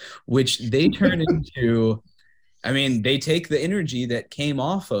Angeles, which they turn into. I mean, they take the energy that came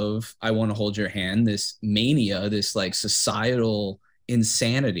off of I Want to Hold Your Hand, this mania, this like societal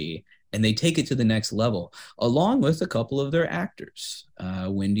insanity, and they take it to the next level, along with a couple of their actors.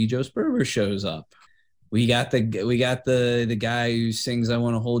 Wendy Jo Sperber shows up. We got the guy who sings "I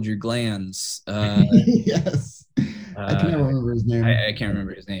Want to Hold Your Glands." Yes, I can't remember his name. I can't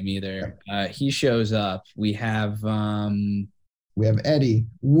remember his name either. He shows up. We have Eddie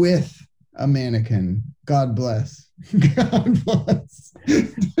with a mannequin. God bless. God bless.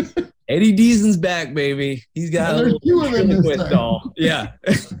 Eddie Deaton's back, baby. He's got a little doll. Yeah.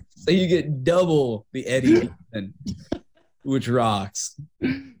 So you get double the Eddie Deaton, which rocks.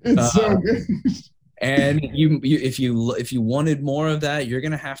 It's so good. And if you wanted more of that, you're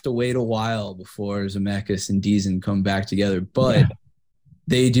gonna have to wait a while before Zemeckis and Deaton come back together. But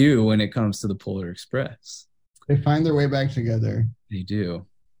they do when it comes to the Polar Express. They find their way back together. They do.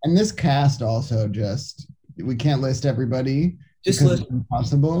 And this cast also we can't list everybody just because it's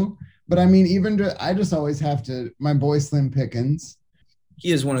impossible. But I mean, I just always have to. My boy Slim Pickens.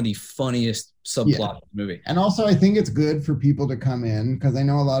 He is one of the funniest subplots of the movie. And also, I think it's good for people to come in because I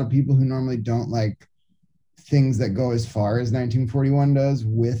know a lot of people who normally don't like things that go as far as 1941 does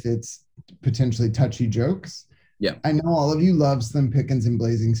with its potentially touchy jokes. Yeah. I know all of you love Slim Pickens and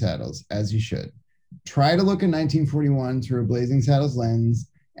Blazing Saddles, as you should. Try to look at 1941 through a Blazing Saddles lens,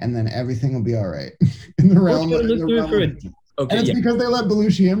 and then everything will be all right. in the realm of Okay, and it's because they let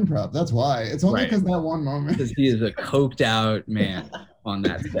Belushi improv. That's why. It's only because that one moment. Because he is a coked out man on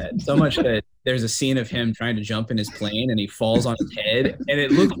that set. So much that there's a scene of him trying to jump in his plane and he falls on his head, and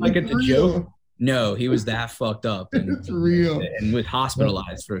it looks like it's a joke. No, he was that fucked up. It's real. And was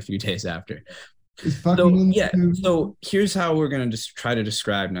hospitalized for a few days after. So So here's how we're going to just try to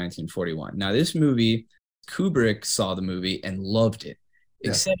describe 1941. Now, this movie, Kubrick saw the movie and loved it.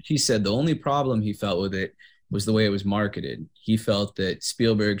 Except he said the only problem he felt with it was the way it was marketed. He felt that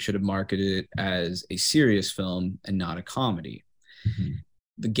Spielberg should have marketed it as a serious film and not a comedy. Mm-hmm.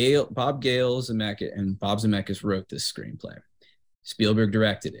 Bob Zemeckis wrote this screenplay. Spielberg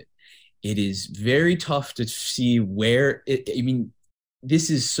directed it. It is very tough to see where this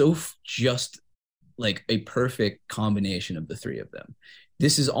is so just like a perfect combination of the three of them.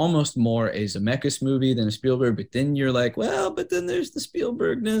 This is almost more a Zemeckis movie than a Spielberg, but then you're like, well, but then there's the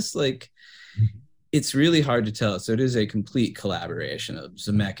Spielbergness. Like, it's really hard to tell. So it is a complete collaboration of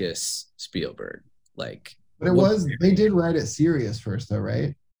Zemeckis, Spielberg. Like, but they did write it serious first, though,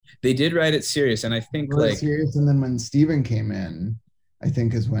 right? They did write it serious, and I think serious, and then when Steven came in, I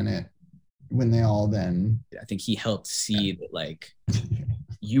think is when they all then. I think he helped see that like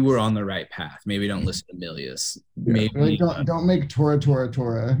you were on the right path. Maybe don't listen to Milius. Maybe don't make Tora.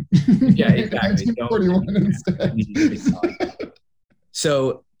 Yeah, exactly. 1941 instead.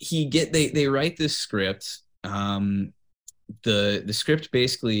 So they write this script. The script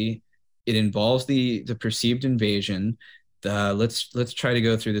basically it involves the perceived invasion. Let's try to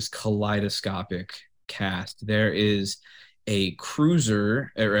go through this kaleidoscopic cast. There is a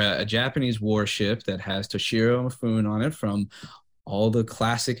cruiser, or a Japanese warship that has Toshiro Mifune on it from all the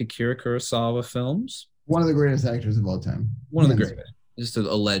classic Akira Kurosawa films. One of the greatest actors of all time. One of the greatest. Just a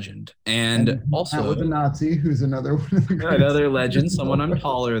legend. And also with a Nazi, who's another one of the greatest. Another legend, someone I'm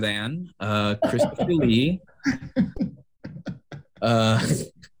taller than, Christopher Lee.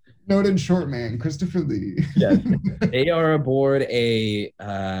 Noted short man, Christopher Lee. Yeah, they are aboard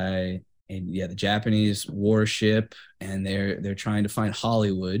the Japanese warship, and they're trying to find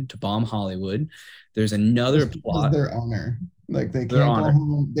Hollywood, to bomb Hollywood. There's another plot. Their honor, like they can't go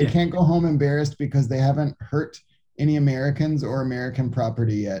home. They can't go home embarrassed because they haven't hurt any Americans or American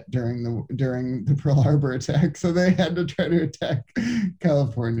property yet during the Pearl Harbor attack. So they had to try to attack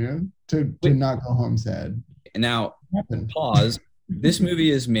California to not go home sad. Now, pause. This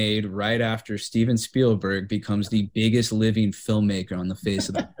movie is made right after Steven Spielberg becomes the biggest living filmmaker on the face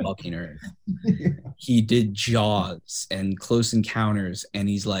of the fucking earth. Yeah. He did Jaws and Close Encounters, and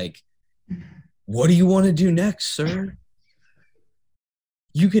he's like, what do you want to do next, sir?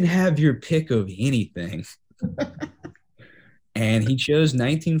 You can have your pick of anything. And he chose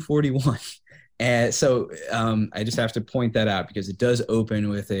 1941. And so I just have to point that out because it does open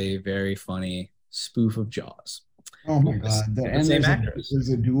with a very funny spoof of Jaws. Oh my God. And there's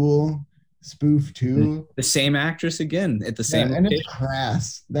a dual spoof too. The same actress again at the same and it's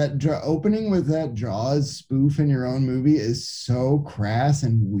crass. That opening with that Jaws spoof in your own movie is so crass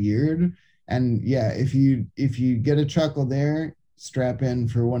and weird. And yeah, if you get a chuckle there, strap in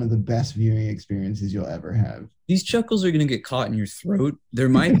for one of the best viewing experiences you'll ever have. These chuckles are going to get caught in your throat. There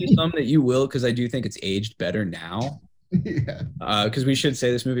might be some that you will, because I do think it's aged better now. Yeah. Because we should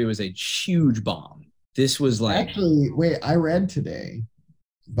say this movie was a huge bomb. This was like... Actually, wait, I read today,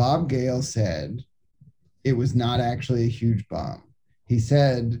 Bob Gale said it was not actually a huge bomb. He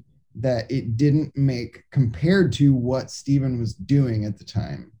said that it didn't make, compared to what Steven was doing at the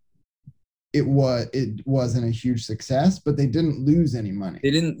time, it wasn't a huge success, but they didn't lose any money.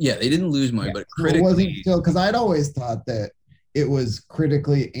 They didn't lose money, but critically... It wasn't still, because I'd always thought that it was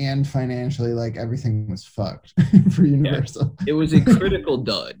critically and financially, like everything was fucked for Universal. Yeah, it was a critical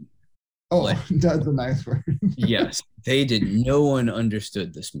dud. Oh, dud's a nice word. Yes, they did. No one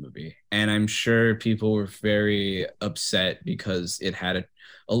understood this movie. And I'm sure people were very upset because it had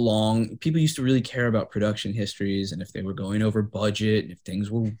a long... People used to really care about production histories and if they were going over budget and if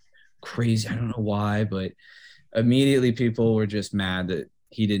things were crazy. I don't know why, but immediately people were just mad that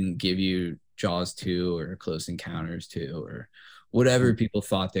he didn't give you Jaws 2 or Close Encounters 2 or whatever people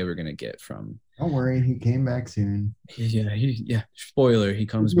thought they were going to get from... Don't worry, he came back soon. Yeah. Spoiler, he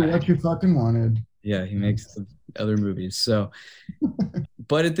comes back. What you fucking wanted. Yeah, he makes other movies. So,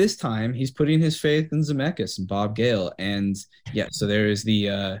 but at this time, he's putting his faith in Zemeckis and Bob Gale, and yeah. So there is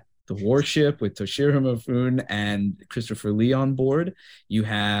the warship with Toshiro Mifune and Christopher Lee on board. You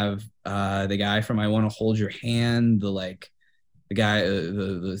have the guy from I Want to Hold Your Hand, the guy,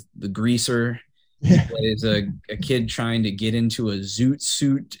 the greaser. Yeah. Is a kid trying to get into a zoot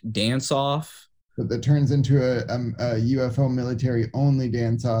suit dance off. That turns into a UFO military only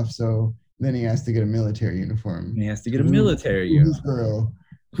dance off. So then he has to get a military uniform. Who's girl?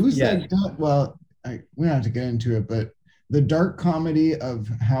 Who's that? Well, we don't have to get into it, but the dark comedy of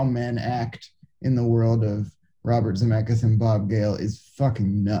how men act in the world of Robert Zemeckis and Bob Gale is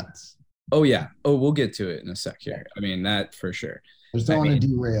fucking nuts. Oh yeah. Oh, we'll get to it in a sec here. I mean, that for sure. I just don't want to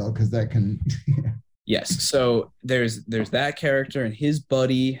derail because that can. Yes. So there's that character and his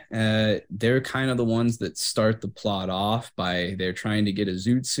buddy. They're kind of the ones that start the plot off by they're trying to get a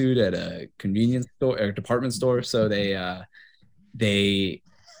zoot suit at a convenience store or department store. So they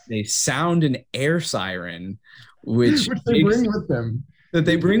sound an air siren, which they bring with them. That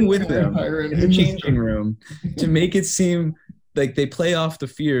they bring with them in the changing room to make it seem like they play off the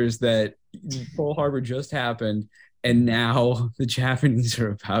fears that Pearl Harbor just happened. And now the Japanese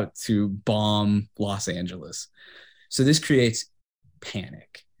are about to bomb Los Angeles. So this creates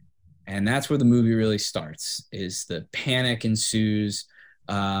panic. And that's where the movie really starts, is the panic ensues.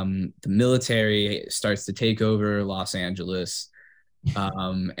 The military starts to take over Los Angeles.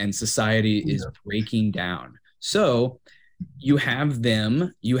 And society is breaking down. So you have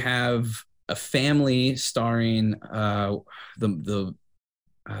a family starring the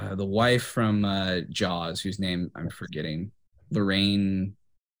wife from Jaws, whose name I'm forgetting, Lorraine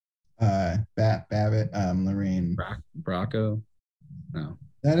Babbitt, Lorraine Bracco. No,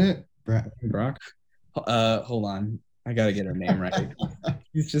 that it? Brock. Hold on, I gotta get her name right.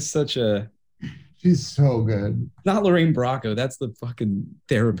 She's so good. Not Lorraine Bracco. That's the fucking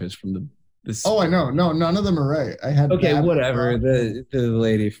therapist from the This Oh, I know. No, none of them are right. I had okay, bad. whatever. The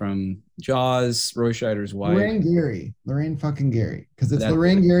lady from Jaws, Roy Scheider's wife. Lorraine Gary. Lorraine fucking Gary. Because it's That's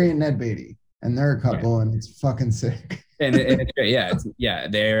Lorraine Gary and Ned Beatty. And they're a right. couple and it's fucking sick. And it's great. Yeah,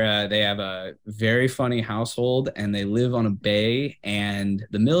 they have a very funny household, and they live on a bay. And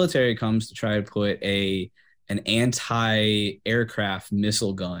the military comes to try to put an anti-aircraft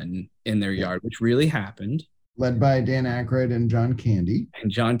missile gun in their Yeah. yard, which really happened. Led by Dan Aykroyd and John Candy.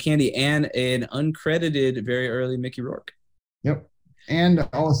 And John Candy and an uncredited very early Mickey Rourke. Yep. And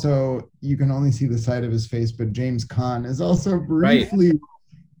also, you can only see the side of his face, but James Caan is also Right. briefly.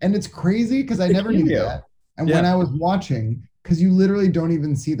 And it's crazy because I The never knew cameo. that. And Yeah. when I was watching, because you literally don't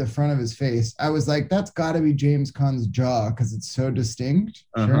even see the front of his face, I was like, that's got to be James Caan's jaw because it's so distinct.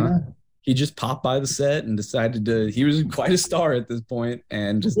 Sure Uh-huh. enough. He just popped by the set and decided to. He was quite a star at this point,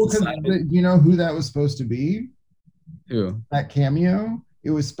 and just Well, because decided you know who that was supposed to be? to. That cameo?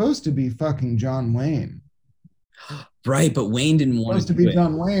 It was supposed to be fucking John Wayne. Right, but Wayne didn't want Supposed to be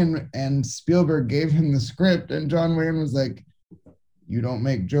John Wayne, and Spielberg gave him the script, and John Wayne was like, "You don't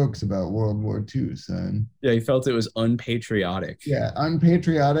make jokes about World War II, son." Yeah, he felt it was unpatriotic. Yeah,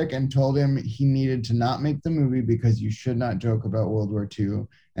 unpatriotic, and told him he needed to not make the movie because you should not joke about World War II.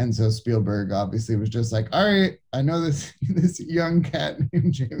 And so Spielberg obviously was just like, "All right, I know this this young cat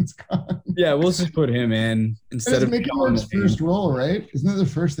named James Caan." Yeah, we'll just put him in instead It's of Mickey John Rourke's Wayne. first role, right? Isn't that the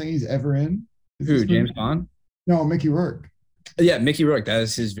first thing he's ever in? Is Who, this James movie? Bond? No, Mickey Rourke. Yeah, Mickey Rourke. That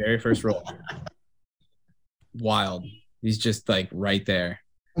is his very first role. Wild. He's just like right there.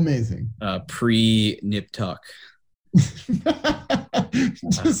 Amazing. Pre Nip Tuck.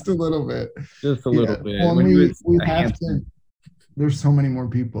 Just a little bit. Just a Yeah. little bit. Well, When he we was a have handsome- to. There's so many more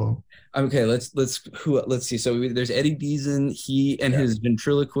people. Okay, let's see. So there's Eddie Deason. He and his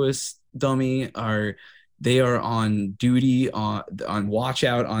ventriloquist dummy are on duty on watch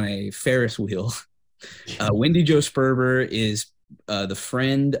out on a Ferris wheel. Wendy Jo Sperber is the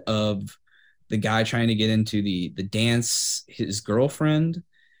friend of the guy trying to get into the dance, his girlfriend,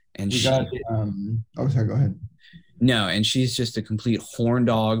 and Sorry, go ahead. no, and she's just a complete horn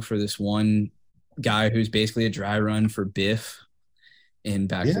dog for this one guy who's basically a dry run for Biff in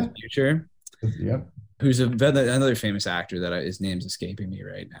Back to the Future. Yep. Who's another famous actor that his name's escaping me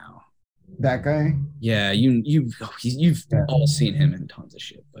right now. That guy. Yeah, you've all seen him in tons of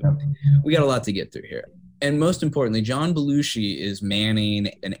shit, but we got a lot to get through here. And most importantly, John Belushi is manning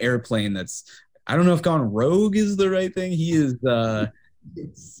an airplane that's, I don't know if gone rogue is the right thing. He is Well,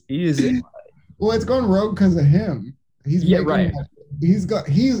 it's gone rogue because of him. He's right.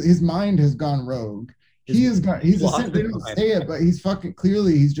 His mind has gone rogue. They don't say it, but he's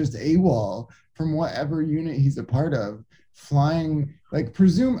just AWOL from whatever unit he's a part of, flying I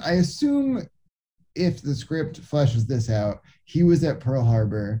assume if the script fleshes this out, he was at Pearl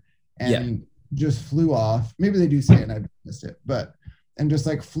Harbor and just flew off. Maybe they do say it and I missed it, and just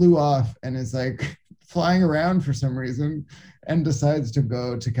like flew off and is like flying around for some reason and decides to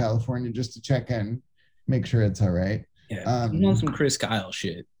go to California just to check in, make sure it's all right. Yeah, he wants some Chris Kyle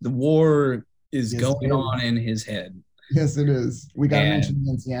shit. The war is going on in his head. Yes, it is. We got to mention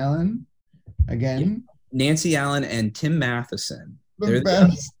Nancy Allen again. Nancy Allen and Tim Matheson. The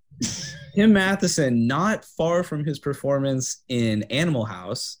best. Tim Matheson, not far from his performance in Animal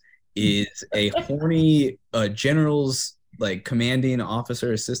House, is a horny general's like commanding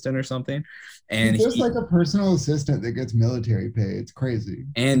officer assistant or something. And he's just like a personal assistant that gets military pay. It's crazy.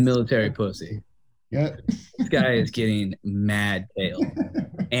 And military pussy. Yeah. This guy is getting mad tail.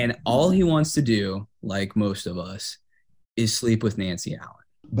 And all he wants to do, like most of us, is sleep with Nancy Allen.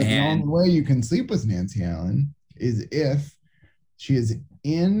 But the only way you can sleep with Nancy Allen is if she is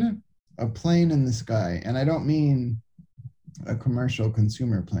in a plane in the sky. And I don't mean a commercial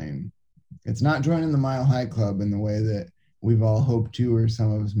consumer plane. It's not joining the Mile High Club in the way that we've all hoped to, or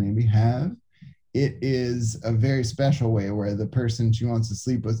some of us maybe have. It is a very special way where the person she wants to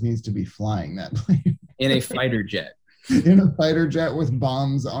sleep with needs to be flying that plane. In a fighter jet. In a fighter jet with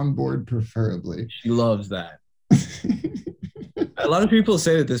bombs on board, preferably. She loves that. A lot of people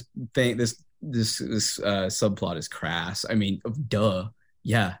say that this subplot is crass. I mean, duh.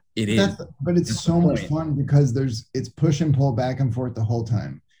 Yeah, it is. But it's so much fun because it's push and pull back and forth the whole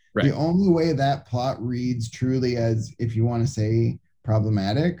time. Right. The only way that plot reads truly as, if you want to say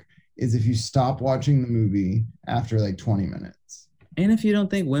problematic, is if you stop watching the movie after like 20 minutes. And if you don't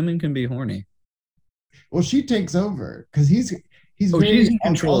think women can be horny. Well, she takes over because she's in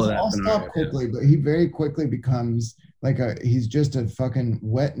control of that. I'll stop quickly, but he very quickly becomes he's just a fucking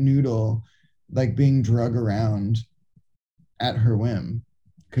wet noodle, like being drug around at her whim,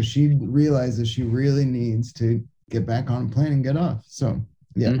 because she realizes she really needs to get back on a plane and get off. So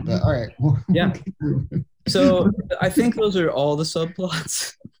Yeah, Mhm. but all right. Yeah. So I think those are all the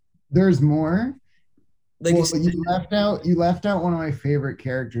subplots. There's more. Like I Well, said, you left out one of my favorite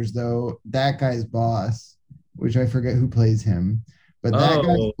characters though, that guy's boss, which I forget who plays him. But that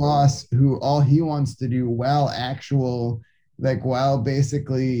guy's oh, boss who all he wants to do while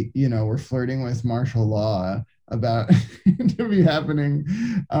basically, we're flirting with martial law about to be happening.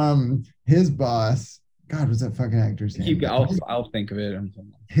 His boss, God, what's that fucking actor's name? keep. But I'll think of it.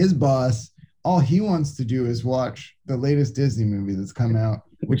 his boss, all he wants to do is watch the latest Disney movie that's come out,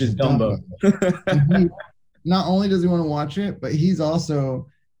 Which which is is Dumbo. Dumbo. And he not only does he want to watch it, but he's also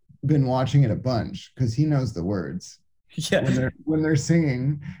been watching it a bunch because he knows the words when Yeah. they're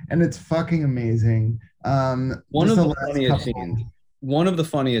singing, and it's fucking amazing. One Just of the the last funniest couple, scenes. One of the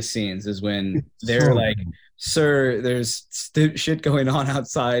funniest scenes is when it's they're so like, good. "Sir, there's shit going on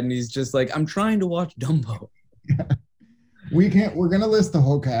outside," and he's just like, "I'm trying to watch Dumbo." We can't. We're gonna list the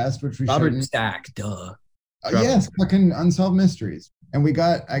whole cast, which we Robert shouldn't. Stack, duh. Yes, fucking Unsolved Mysteries. And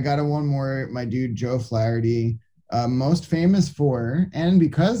I got a one more, my dude Joe Flaherty, most famous for, and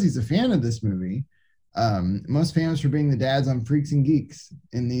because he's a fan of this movie, most famous for being the dads on Freaks and Geeks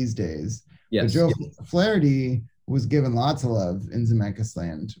in these days. But Yes, Joe Flaherty was given lots of love in Zemeckis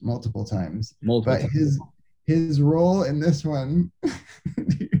Land multiple times. multiple But times. his role in this one,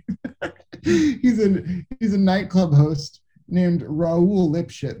 he's a nightclub host named Raul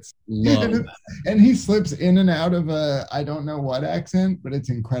Lipschitz. Love. And he slips in and out of a I don't know what accent, but it's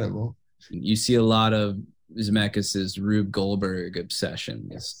incredible. You see a lot of Zemeckis's Rube Goldberg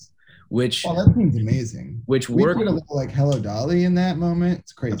obsessions, which Oh, that seems amazing. which We work played a little like Hello Dolly in that moment.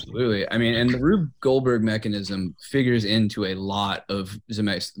 It's crazy. absolutely. I mean, and the Rube Goldberg mechanism figures into a lot of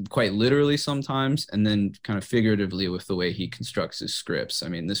Zemeckis, quite literally sometimes, and then kind of figuratively with the way he constructs his scripts. I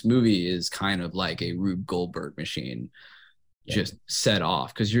mean, this movie is kind of like a Rube Goldberg machine just set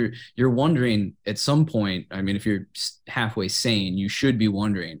off because you're wondering at some point. I mean, if you're halfway sane, you should be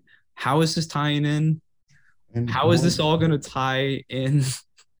wondering, how is this tying in? And How is this all going to tie in?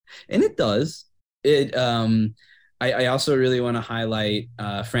 And it does. I also really want to highlight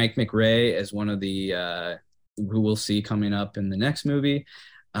Frank McRae as one of the who we'll see coming up in the next movie,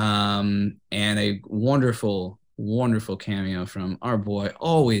 and a wonderful cameo from our boy,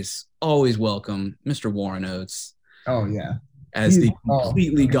 always welcome, Mr. Warren Oates, Oh yeah. as the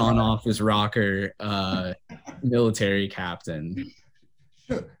completely gone off his rocker military captain.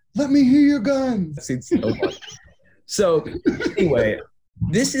 Let me hear your guns. It's so funny. So anyway,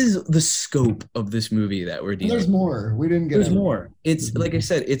 this is the scope of this movie that we're dealing with. There's more. We didn't get There's more. It's like I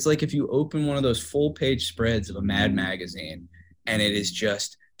said, it's like if you open one of those full page spreads of a Mad magazine, and it is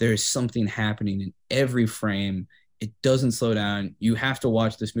just there's something happening in every frame. It doesn't slow down. You have to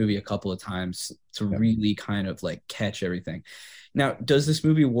watch this movie a couple of times to really kind of like catch everything. Now, does this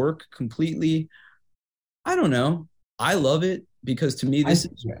movie work completely? I don't know. I love it because to me, this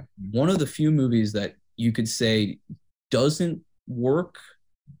is one of the few movies that you could say doesn't work,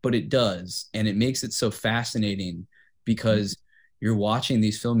 but it does. And it makes it so fascinating because you're watching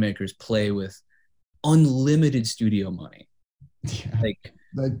these filmmakers play with unlimited studio money. Yeah.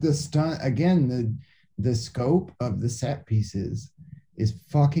 Like the stunt again, the scope of the set pieces is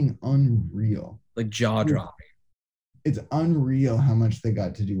fucking unreal. Like jaw dropping. It's unreal how much they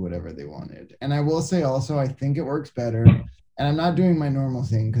got to do whatever they wanted. And I will say also, I think it works better. And I'm not doing my normal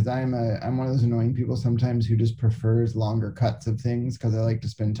thing because I'm one of those annoying people sometimes who just prefers longer cuts of things because I like to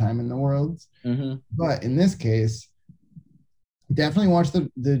spend time in the worlds. Mm-hmm. But in this case, definitely watch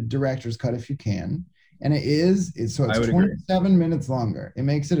the director's cut if you can. And it's 27 minutes longer. It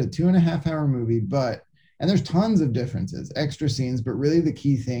makes it a 2.5-hour movie, and there's tons of differences, extra scenes, but really the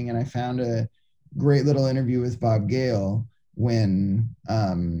key thing, and I found a great little interview with Bob Gale when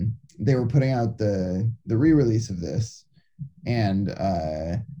they were putting out the re-release of this, and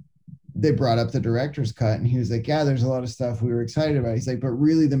they brought up the director's cut, and he was like, yeah, there's a lot of stuff we were excited about. He's like, but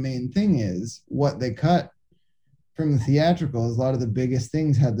really the main thing is what they cut from the theatrical is a lot of the biggest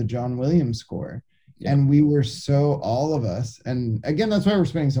things had the John Williams score. Yeah. And we were all of us, and again, that's why we're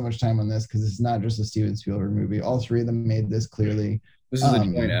spending so much time on this, because it's not just a Steven Spielberg movie. All three of them made this clearly. This is a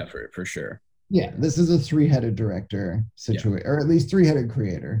joint effort for sure. Yeah, this is a three-headed director situation, or at least three-headed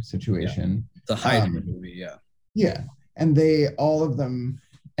creator situation. Yeah. It's a hybrid movie, yeah. Yeah, and all of them,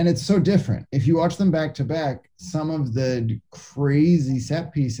 and it's so different. If you watch them back to back, some of the crazy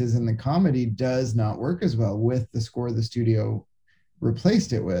set pieces in the comedy does not work as well with the score the studio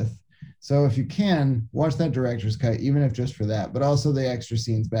replaced it with. So if you can, watch that director's cut, even if just for that. But also the extra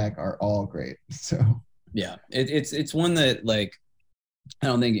scenes back are all great. So yeah, it's one that, like, I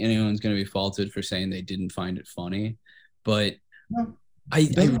don't think anyone's going to be faulted for saying they didn't find it funny, but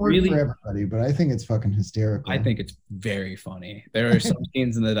It doesn't work really, for everybody, but I think it's fucking hysterical. I think it's very funny. There are some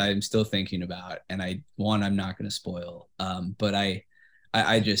scenes that I'm still thinking about, and I'm not going to spoil. But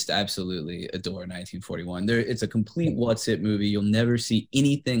I just absolutely adore 1941. It's a complete what's it movie. You'll never see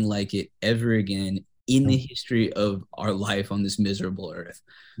anything like it ever again in the history of our life on this miserable earth.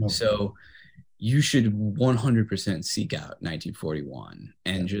 Nope. So you should 100% seek out 1941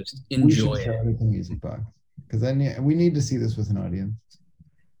 and just enjoy we should show it at the Music Box, because then we need to see this with an audience.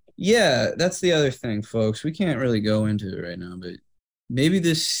 Yeah, that's the other thing, folks. We can't really go into it right now, but maybe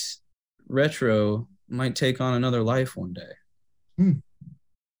this retro might take on another life one day.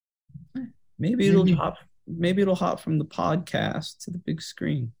 Maybe it'll hop from the podcast to the big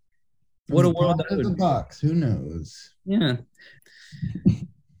screen. What a world that would be. Box, who knows? Yeah.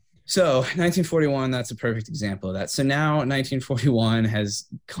 So 1941, that's a perfect example of that. So now 1941 has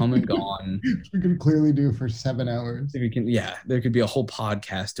come and gone. We can clearly do for 7 hours. There could be a whole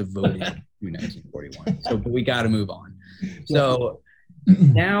podcast devoted to 1941. So, but we got to move on. So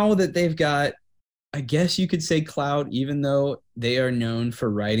now that they've got, I guess you could say, clout, even though they are known for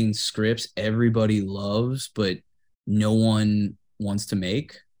writing scripts everybody loves, but no one wants to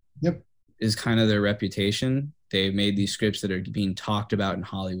make. Yep. Is kind of their reputation. They've made these scripts that are being talked about in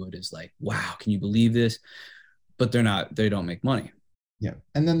Hollywood as like, wow, can you believe this? But they don't make money. Yeah.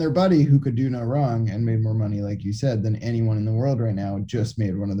 And then their buddy, who could do no wrong and made more money, like you said, than anyone in the world right now, just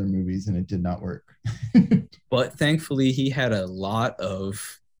made one of their movies and it did not work. But thankfully, he had a lot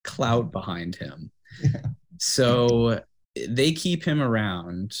of clout behind him. Yeah. So they keep him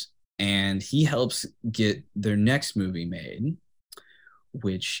around and he helps get their next movie made,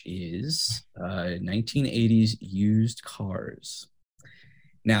 which is 1980s Used Cars.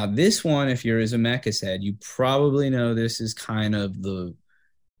 Now, this one, if you're a Zemeckis head, you probably know this is kind of the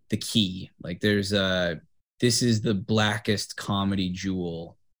key. Like, this is the blackest comedy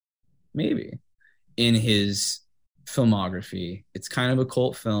jewel, maybe, in his filmography. It's kind of a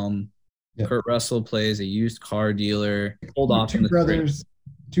cult film. Yep. Kurt Russell plays a used car dealer.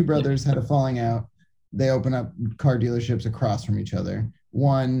 Two brothers had a falling out. They open up car dealerships across from each other.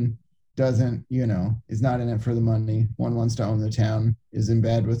 One doesn't, is not in it for the money. One wants to own the town, is in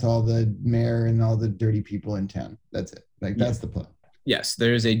bed with all the mayor and all the dirty people in town. That's it. That's the plot. Yes,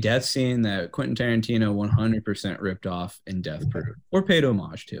 there's a death scene that Quentin Tarantino 100% ripped off in Death Proof or paid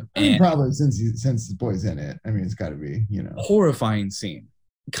homage to. Probably since the boy's in it. I mean, it's got to be, Horrifying scene.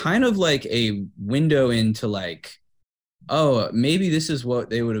 Kind of like a window into like, oh, maybe this is what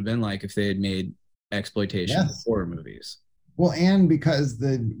they would have been like if they had made exploitation horror movies. Well, and because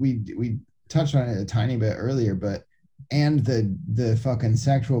we touched on it a tiny bit earlier, but the fucking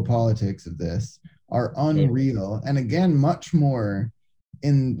sexual politics of this are unreal, and again, much more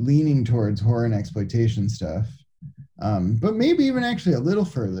in leaning towards horror and exploitation stuff, but maybe even actually a little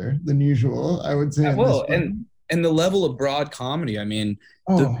further than usual, I would say. Well, and the level of broad comedy. I mean,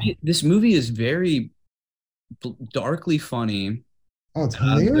 this movie is very darkly funny. Oh, it's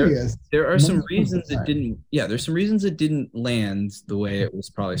hilarious. There are some reasons it didn't. Yeah, there's some reasons it didn't land the way it was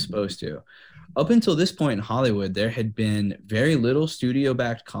probably supposed to. Up until this point in Hollywood, there had been very little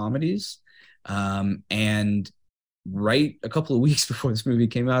studio-backed comedies, and right a couple of weeks before this movie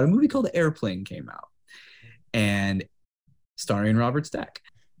came out, a movie called Airplane came out, and starring Robert Stack.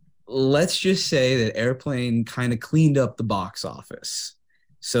 Let's just say that Airplane kind of cleaned up the box office,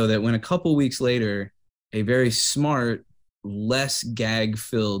 so that when a couple weeks later, a very smart, less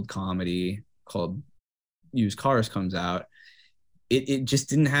gag-filled comedy called Used Cars comes out, it just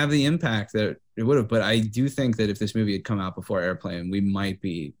didn't have the impact that it would have. But I do think that if this movie had come out before Airplane, we might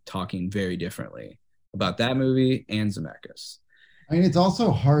be talking very differently about that movie and Zemeckis. I mean, it's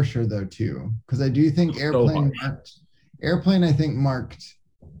also harsher though too, because I do think Airplane I think marked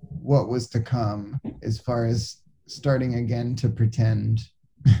what was to come as far as starting again to pretend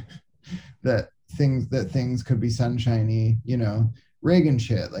that things could be sunshiny, Reagan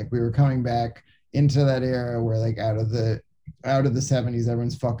shit. Like, we were coming back into that era where, like, out of the 70s,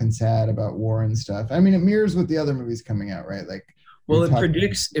 everyone's fucking sad about war and stuff. I mean, it mirrors with the other movies coming out, right? Like, well,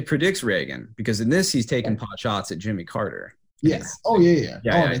 it predicts Reagan, because in this he's taking pot shots at Jimmy Carter. Yes. Oh yeah.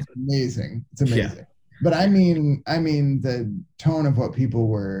 It's amazing. It's amazing. Yeah. But I mean the tone of what people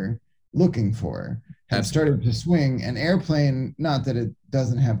were looking for had started to swing, and Airplane, not that it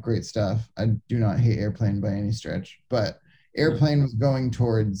doesn't have great stuff. I do not hate Airplane by any stretch, but Airplane was going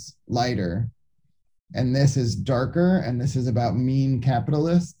towards lighter, and this is darker, and this is about mean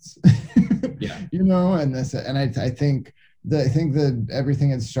capitalists. Yeah. And I think that everything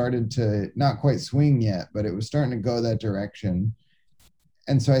had started to not quite swing yet, but it was starting to go that direction.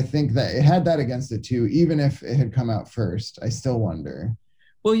 And so I think that it had that against it too. Even if it had come out first, I still wonder.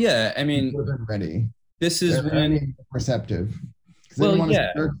 Well, yeah, I It mean, would have been ready. this is I when, mean, receptive. Because they well, didn't want to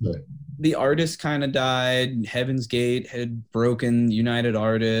yeah, start it. the artist kind of died. Heaven's Gate had broken United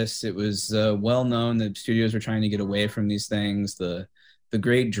Artists. It was well known that studios were trying to get away from these things. The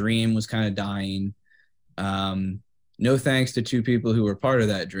great dream was kind of dying. No thanks to two people who were part of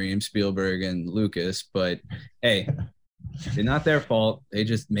that dream, Spielberg and Lucas. But hey, it's not their fault. They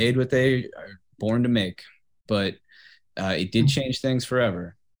just made what they are born to make. But it did change things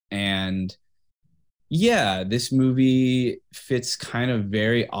forever. And yeah, this movie fits kind of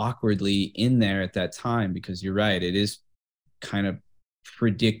very awkwardly in there at that time because you're right. It is kind of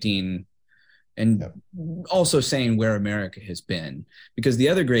predicting and Yep. also saying where America has been. Because the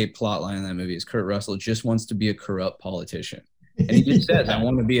other great plot line in that movie is Kurt Russell just wants to be a corrupt politician. And he just says, I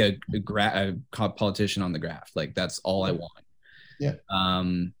want to be a politician on the graph. Like, that's all I want. Yeah.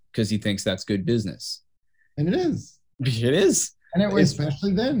 Because he thinks that's good business. And it is. It is. And it was,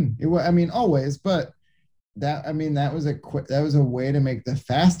 especially then. It was, I mean, always, but that was a way to make the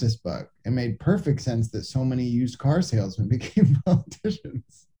fastest buck. It made perfect sense that so many used car salesmen became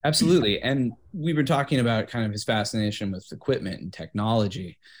politicians. Absolutely. And we were talking about kind of his fascination with equipment and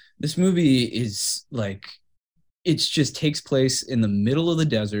technology. This movie is like, it just takes place in the middle of the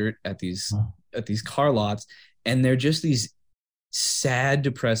desert at these car lots, and they're just these sad,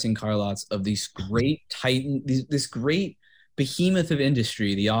 depressing car lots of these great titan, this great behemoth of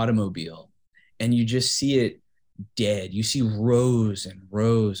industry, the automobile. And you just see it dead. You see rows and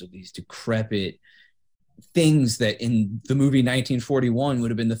rows of these decrepit things that in the movie 1941 would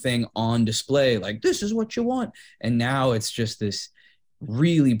have been the thing on display, like, this is what you want. And now it's just this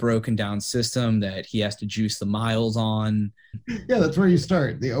really broken down system that he has to juice the miles on. Yeah, that's where you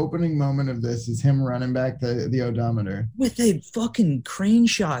start. The opening moment of this is him running back the odometer with a fucking crane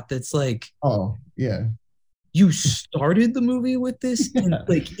shot that's like, oh yeah, you started the movie with this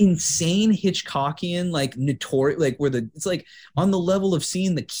like insane Hitchcockian, like notorious, like where it's like on the level of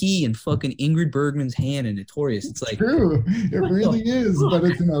seeing the key in fucking Ingrid Bergman's hand in Notorious. It's like, true, it really is, but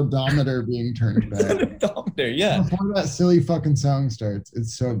it's an odometer being turned back. An odometer, yeah. Before that silly fucking song starts,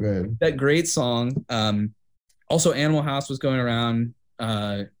 it's so good. That great song. Also, Animal House was going around.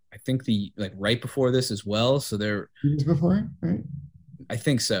 I think right before this as well. So they're years before, right? I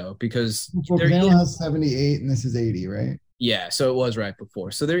think so, because Animal House 78 and this is 80, right? Yeah, so it was right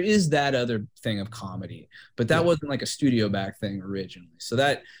before. So there is that other thing of comedy, but that wasn't like a studio back thing originally. So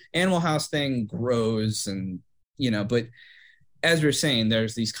that Animal House thing grows, and but as we're saying,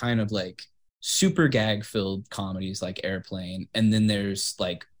 there's these kind of like super gag filled comedies like Airplane, and then there's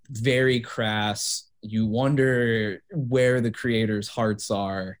like very crass, you wonder where the creators' hearts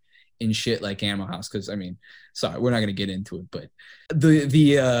are in shit like Animal House. Because I mean, sorry, we're not going to get into it, but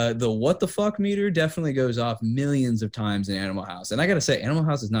the what the fuck meter definitely goes off millions of times in Animal House. And I got to say, Animal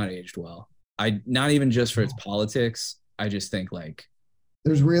House has not aged well. Not even just for its politics. I just think like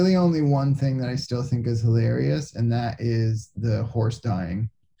there's really only one thing that I still think is hilarious, and that is the horse dying.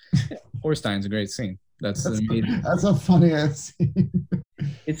 Horse dying is a great scene. That's a funny ass scene.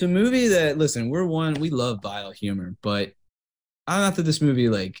 It's a movie that, listen, we love vile humor, but not that this movie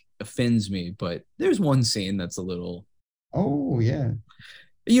like offends me, but there's one scene that's a little, oh yeah,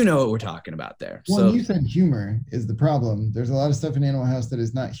 you know what we're talking about there. Well, so you said humor is the problem. There's a lot of stuff in Animal House that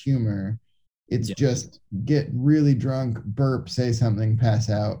is not humor. It's just get really drunk, burp, say something, pass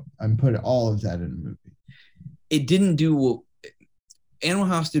out, and put all of that in a movie. It didn't do. Animal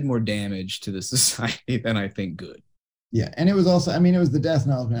House did more damage to the society than I think good. Yeah, and it was also, I mean, it was the death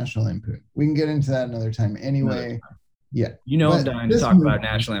knell of National Lampoon. We can get into that another time. Anyway, yeah. I'm dying to talk about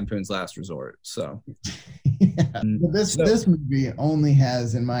National Lampoon's Last Resort. So, yeah. This movie only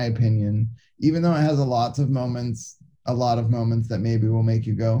has, in my opinion, even though it has a lot of moments that maybe will make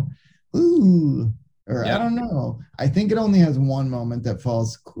you go, ooh, or I don't know. I think it only has one moment that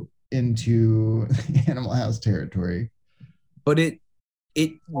falls into Animal House territory. But it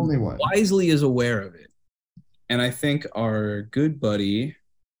only one. Wisely is aware of it. And I think our good buddy,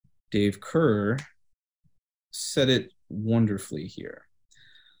 Dave Kerr, said it wonderfully here.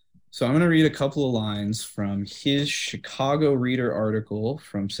 So I'm going to read a couple of lines from his Chicago Reader article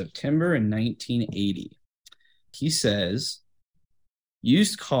from September in 1980. He says,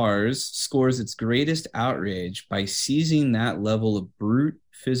 Used Cars scores its greatest outrage by seizing that level of brute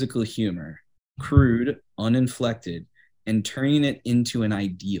physical humor, crude, uninflected, and turning it into an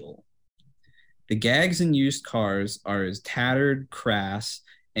ideal. The gags in Used Cars are as tattered, crass,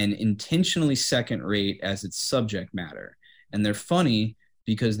 and intentionally second-rate as its subject matter, and they're funny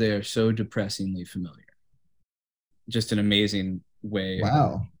because they are so depressingly familiar. Just an amazing way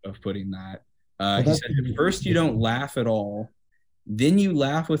Wow. of putting that. Well, He that's said, at first you don't laugh at all, then you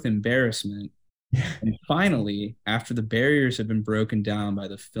laugh with embarrassment, and finally, after the barriers have been broken down by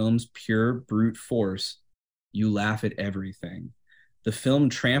the film's pure brute force, you laugh at everything. The film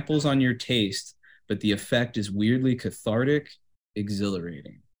tramples on your taste, but the effect is weirdly cathartic,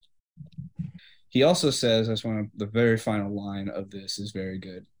 exhilarating. He also says, that's one of the very final line of this is very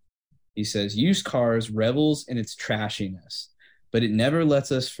good. He says, used cars revels in its trashiness, but it never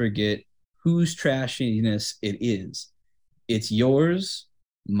lets us forget whose trashiness it is. It's yours,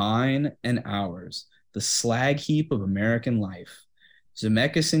 mine, and ours, the slag heap of American life.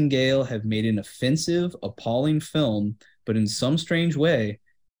 Zemeckis and Gale have made an offensive, appalling film, but in some strange way,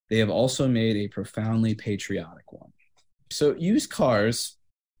 they have also made a profoundly patriotic one. So, used cars,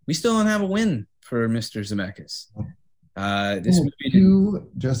 we still don't have a win for Mr. Zemeckis. This movie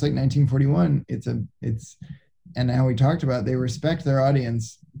just like 1941, it's and how we talked about, they respect their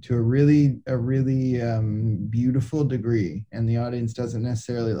audience to a really beautiful degree, and the audience doesn't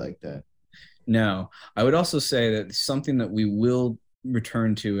necessarily like that. No, I would also say that something that we will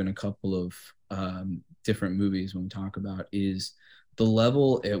return to in a couple of different movies when we talk about is the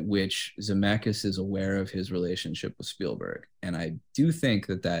level at which Zemeckis is aware of his relationship with Spielberg. And I do think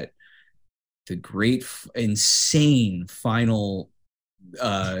that the great, insane final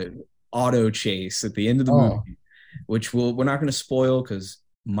auto chase at the end of the movie, which we're not going to spoil because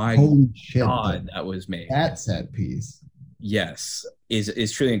my God, that was made. That set piece. Yes,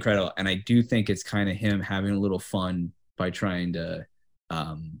 is truly incredible. And I do think it's kind of him having a little fun by trying to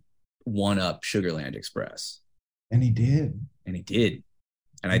one up Sugarland Express. And he did.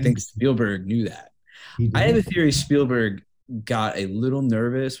 And I think Spielberg knew that. I have a theory Spielberg got a little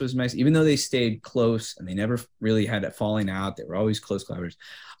nervous with Zemeckis, even though they stayed close and they never really had that falling out. They were always close collaborators.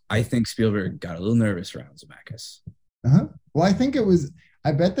 I think Spielberg got a little nervous around Zemeckis. Well,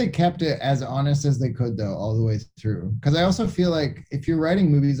 I bet they kept it as honest as they could, though, all the way through. Because I also feel like if you're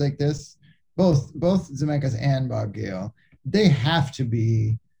writing movies like this, both Zemeckis and Bob Gale, they have to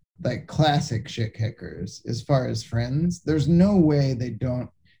be like classic shit kickers as far as friends. There's no way they don't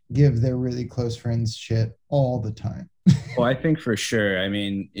give their really close friends shit all the time. Well, I think for sure. I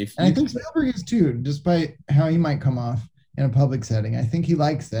mean, I think Spielberg is too, despite how he might come off in a public setting. I think he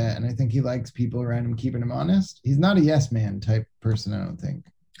likes that, and I think he likes people around him keeping him honest. He's not a yes man type person, I don't think.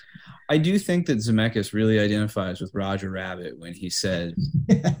 I do think that Zemeckis really identifies with Roger Rabbit when he said,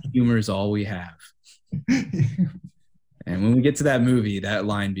 humor is all we have. And when we get to that movie, that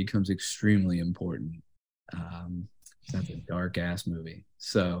line becomes extremely important. That's a dark ass movie.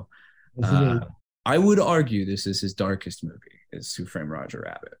 So I would argue this is his darkest movie, is Who Framed Roger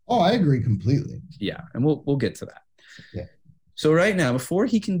Rabbit. Oh, I agree completely. Yeah, and we'll get to that. Yeah. So right now, before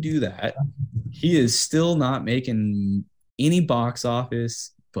he can do that, he is still not making any box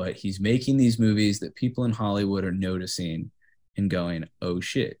office, but he's making these movies that people in Hollywood are noticing and going, oh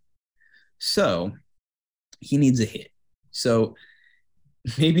shit. So he needs a hit. So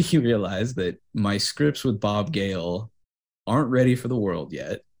maybe he realized that my scripts with Bob Gale aren't ready for the world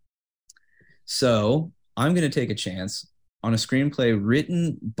yet. So I'm going to take a chance on a screenplay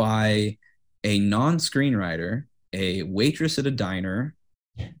written by a non-screenwriter, a waitress at a diner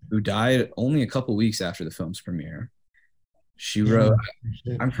who died only a couple weeks after the film's premiere. She wrote,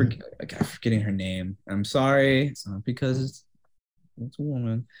 I'm forgetting her name. I'm sorry. It's not because it's a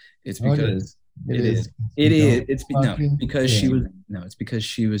woman. It's because it's because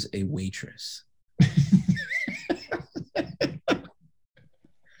she was a waitress.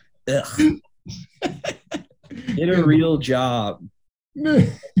 Ugh. Get a real job.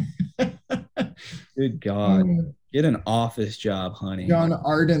 Good God. Get an office job, honey. John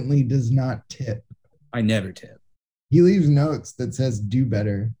ardently does not tip. I never tip. He leaves notes that says do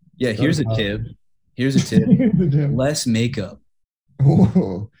better. Yeah, here's a tip. Less makeup.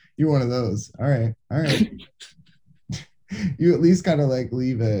 Oh, you're one of those. All right. You at least gotta like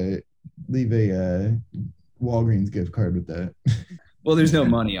leave a Walgreens gift card with that. Well, there's no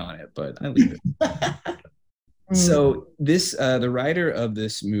money on it, but I leave it. So this the writer of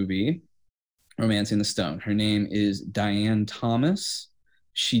this movie, Romancing the Stone, her name is Diane Thomas.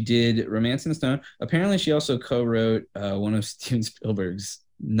 She did Romancing the Stone. Apparently, she also co-wrote one of Steven Spielberg's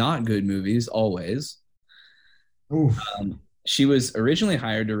not good movies, Always. She was originally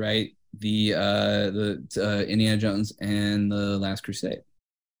hired to write the Indiana Jones and the Last Crusade,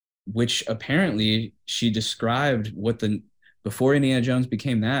 which apparently she described before Indiana Jones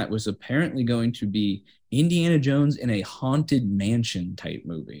became that was apparently going to be Indiana Jones in a haunted mansion type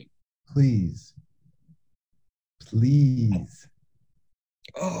movie. Please.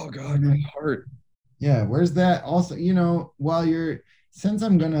 Oh God, my heart. Yeah, where's that? Also, while since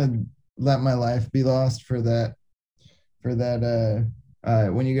I'm gonna let my life be lost for that,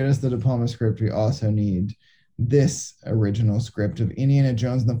 when you get us the diploma script, we also need this original script of Indiana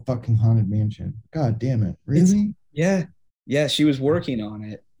Jones and the fucking Haunted Mansion. God damn it. It's Really? yeah, yeah. She was working on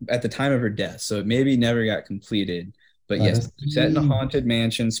it at the time of her death, so it maybe never got completed. But Let yes, us set in a see. haunted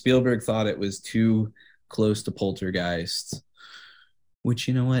mansion. Spielberg thought it was too close to Poltergeist, which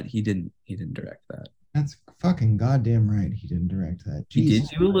you know what? He didn't direct that. That's fucking goddamn right. He didn't direct that. He did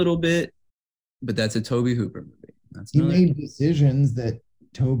Jesus. do a little bit, but that's a Toby Hooper movie. That's He another. made decisions that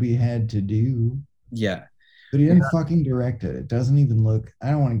Toby had to do, Yeah, but he didn't fucking direct it. It doesn't even look,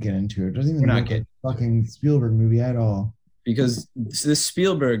 I don't want to get into it. It doesn't we're even not look like getting a fucking Spielberg movie at all. because this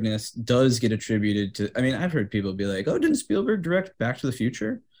Spielbergness does get attributed to. I mean, I've heard people be like, "Oh, didn't Spielberg direct Back to the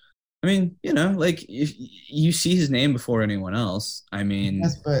Future?" I mean, like if you see his name before anyone else, I mean,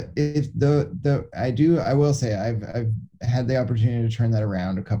 Yes, but if I will say I've had the opportunity to turn that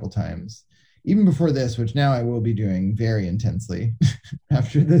around a couple times, even before this, which now I will be doing very intensely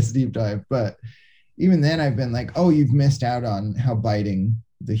after this deep dive. But even then, I've been like, oh, you've missed out on how biting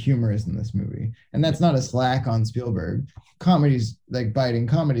the humor is in this movie, and that's not a slack on Spielberg. Comedies like biting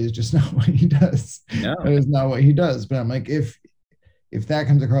comedy is just not what he does. no, That is not what he does. But I'm like, if that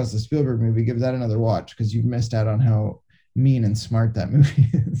comes across the Spielberg movie, give that another watch because you've missed out on how mean and smart that movie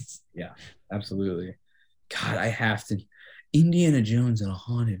is. yeah, absolutely. God, I have to. Indiana Jones in a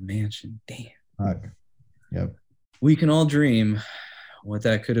haunted mansion. Damn. Fuck. Yep. We can all dream what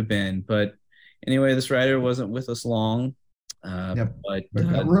that could have been. But anyway, this writer wasn't with us long. Yep. But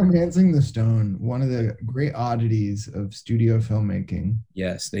But Romancing the Stone, one of the great oddities of studio filmmaking.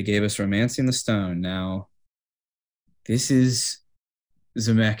 yes, they gave us Romancing the Stone. Now, this is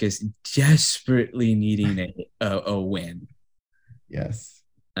Zemeckis desperately needing a win. Yes.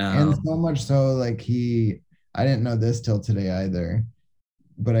 And Um, so much so, like I didn't know this till today either,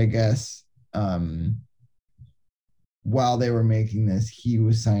 but I guess while they were making this, he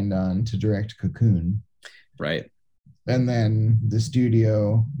was signed on to direct Cocoon. right. And then the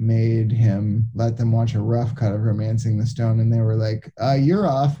studio made him let them watch a rough cut of Romancing the Stone, and they were like, "You're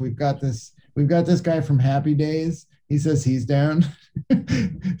off. We've got this guy from Happy Days. He says he's down."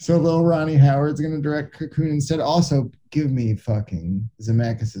 So little Ronnie Howard's gonna direct Cocoon instead. Also, give me fucking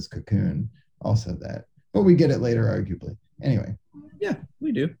Zemeckis's Cocoon. Also that, but we get it later, arguably. Anyway, Yeah,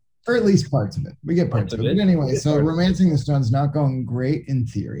 we do. or at least parts of it. We get parts of it. But anyway, so Romancing the Stone's not going great in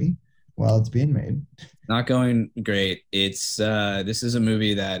theory while it's being made. Not going great. It's this is a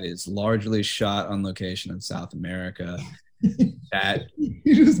movie that is largely shot on location in South America. That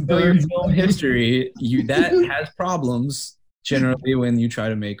You just your burns film history, that has problems generally when you try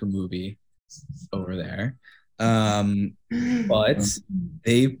to make a movie over there. But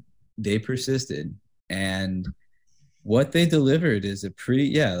they persisted, and what they delivered is a pretty,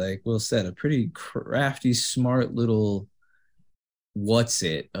 yeah, like Will said, a pretty crafty, smart little what's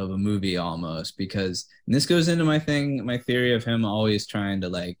it of a movie almost. Because and this goes into my theory of him always trying to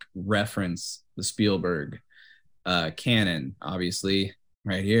like reference the Spielberg canon. Obviously,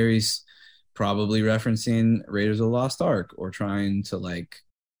 right here he's probably referencing Raiders of the Lost Ark or trying to like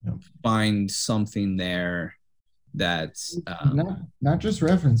find something there that's not just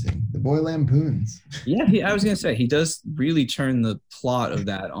referencing the Boy Lampoons. Yeah, I was gonna say he does really turn the plot of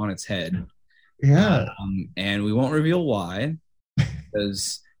that on its head. Yeah. And we won't reveal why,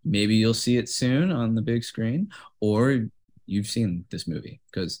 because maybe you'll see it soon on the big screen, or you've seen this movie,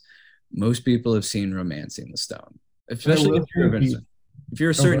 because most people have seen Romancing the Stone, especially if you're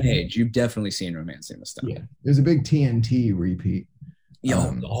a certain age. You've definitely seen Romancing the Stone. Yeah, there's a big TNT repeat.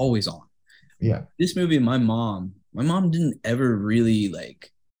 Always on. Yeah, this movie, my mom didn't ever really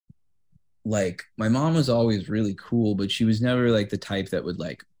like my mom was always really cool, but she was never like the type that would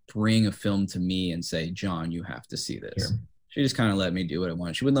like bring a film to me and say, John, you have to see this. Sure. She just kind of let me do what I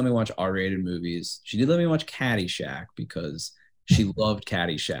wanted. She wouldn't let me watch R-rated movies. She did let me watch Caddyshack because she loved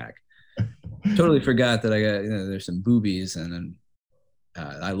Caddyshack. Totally forgot that I got, there's some boobies, and then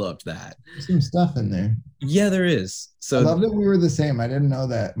I loved that. There's some stuff in there. Yeah, there is. So I love that we were the same. I didn't know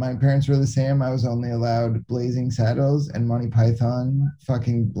that. My parents were the same. I was only allowed Blazing Saddles and Monty Python,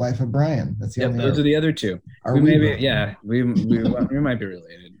 fucking Life of Brian. That's the only. Those are the other two. We might be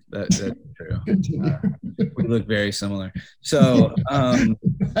related. That's true. We look very similar. So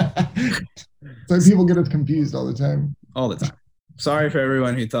so people get us confused all the time. All the time. Sorry for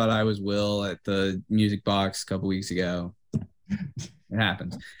everyone who thought I was Will at the Music Box a couple weeks ago. It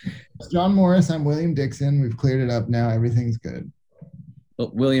happens. John Morris, I'm William Dixon. We've cleared it up now. Everything's good.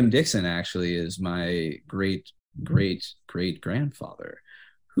 Well, William Dixon actually is my great grandfather,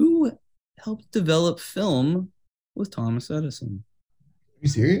 who helped develop film with Thomas Edison. You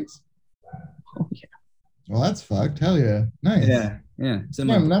serious? Oh yeah. Well, that's fucked. Hell yeah. Nice. Yeah. It's in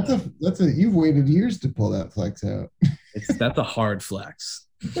my Damn, book. that's a you've waited years to pull that flex out. That's a hard flex.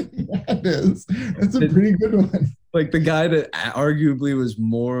 Yeah, it is. That's a pretty good one. Like the guy that arguably was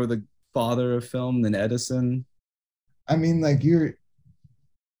more the father of film than Edison. I mean, like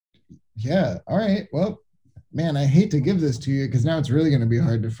yeah, all right. Well, man, I hate to give this to you because now it's really going to be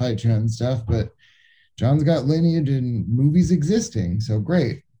hard to fight you and stuff, but John's got lineage in movies existing, so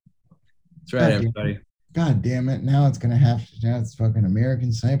great. That's right, everybody. God damn it. Now it's gonna have to now it's fucking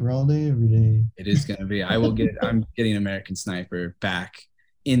American Sniper all day, every day. It is gonna be. I'm getting American Sniper back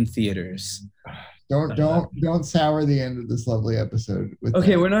in theaters. Don't sour the end of this lovely episode with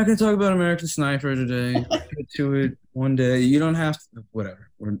Okay, that. we're not gonna talk about American Sniper today. Get to it one day. You don't have to whatever.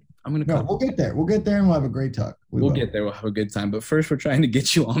 We'll get there. We'll get there and we'll have a great talk. We'll get there. We'll have a good time. But first we're trying to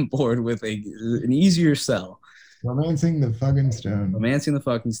get you on board with an easier sell. Romancing the fucking Stone. Romancing the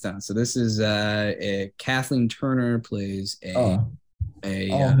fucking Stone. So this is Kathleen Turner plays all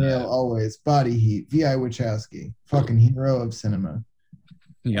hail always Body Heat. V.I. Wachowski, fucking hero of cinema.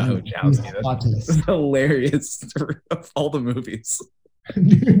 Yeah, Wachowski. That's hilarious of all the movies.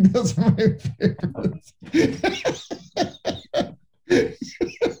 Dude, those are my favorites.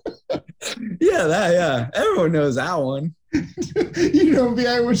 Yeah. Everyone knows that one. You know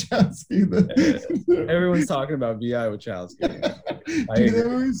V.I. Wachowski. Everyone's talking about V.I. Wachowski. Dude, that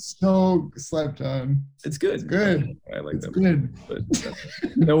was so slept on. It's good. It's good. I like it's that. Good. But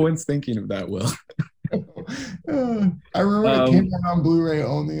no one's thinking of that, Will. I remember it came out on Blu-ray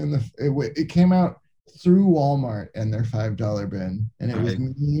only it came out through Walmart and their $5 bin, and it was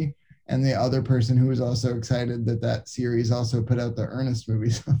me and the other person who was also excited that series also put out the Ernest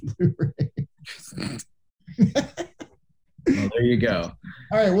movies on Blu-ray. Well, there you go.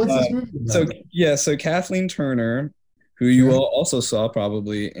 All right, what's this movie about? So Kathleen Turner, who you all also saw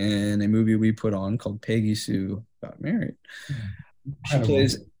probably in a movie we put on called Peggy Sue Got Married. She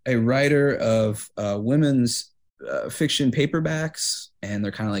plays a writer of women's fiction paperbacks, and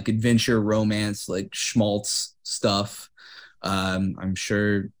they're kind of like adventure, romance, like schmaltz stuff. I'm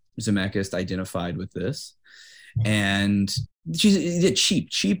sure Zemeckis identified with this. And she's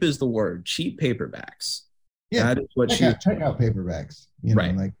cheap. Cheap is the word. Cheap paperbacks. Yeah, that is what check out paperbacks.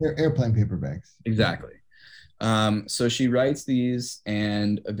 Right, like they're airplane paperbacks. Exactly. So she writes these,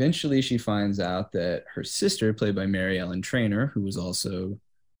 and eventually she finds out that her sister, played by Mary Ellen Trainor, who was also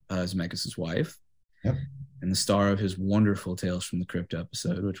Zemeckis' wife, and the star of his wonderful Tales from the Crypt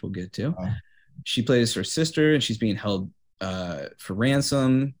episode, which we'll get to. She plays her sister, and she's being held for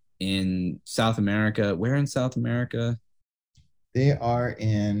ransom in South America. Where in South America? They are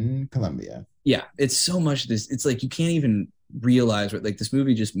in Colombia. Yeah, it's so much this. It's like you can't even realize what, like, this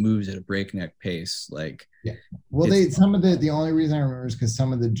movie just moves at a breakneck pace. Like, yeah. Well, the only reason I remember is because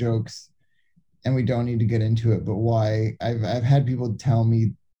some of the jokes, and we don't need to get into it, but why I've had people tell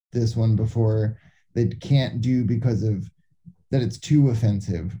me this one before they can't do because of that it's too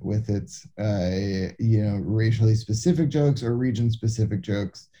offensive with its racially specific jokes or region specific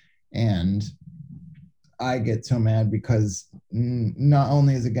jokes. And I get so mad because not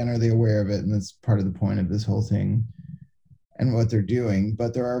only are they aware of it, and that's part of the point of this whole thing and what they're doing,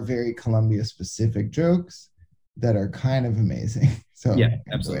 but there are very Columbia specific jokes that are kind of amazing. So yeah,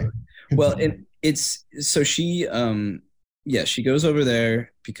 absolutely. Well, it's so she goes over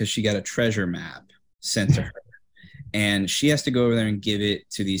there because she got a treasure map sent to her, and she has to go over there and give it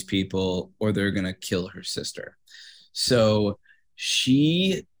to these people or they're gonna kill her sister. So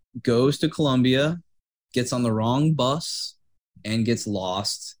she goes to Colombia, gets on the wrong bus, and gets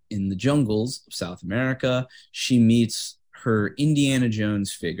lost in the jungles of South America. She meets her Indiana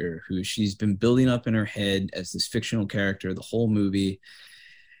Jones figure, who she's been building up in her head as this fictional character the whole movie.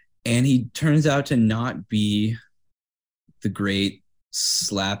 And he turns out to not be the great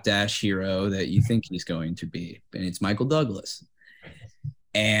slapdash hero that you think he's going to be. And it's Michael Douglas.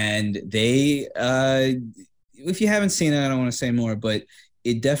 And they, if you haven't seen it, I don't want to say more, but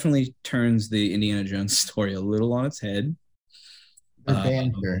it definitely turns the Indiana Jones story a little on its head.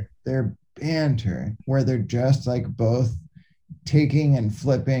 Their banter, where they're just like both taking and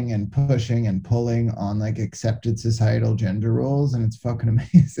flipping and pushing and pulling on like accepted societal gender roles, and it's fucking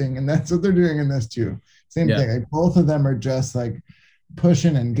amazing. And that's what they're doing in this too. Same thing. Like both of them are just like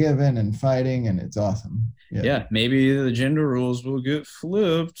pushing and giving and fighting, and it's awesome. Yeah, maybe the gender rules will get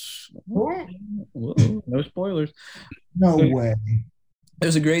flipped. Whoa, no spoilers. No way.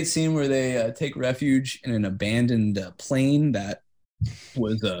 There's a great scene where they take refuge in an abandoned plane that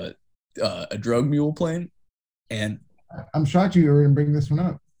was a drug mule plane, and I'm shocked you were going to bring this one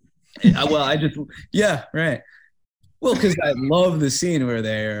up. Well, yeah, right. Well, because I love the scene where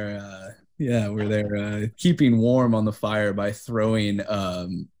they're keeping warm on the fire by throwing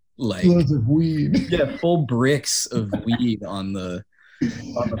like Loads of weed. yeah, full bricks of weed on the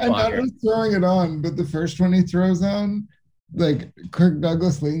And not fire. just throwing it on, but the first one he throws on, like Kirk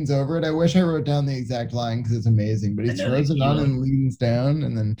Douglas leans over it. I wish I wrote down the exact line because it's amazing, but he Another throws it on kilo. and leans down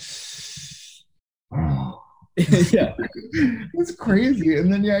and then Yeah, it's crazy.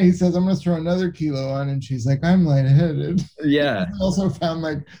 And then yeah, he says, I'm gonna throw another kilo on, and she's like, I'm lightheaded. yeah, Also found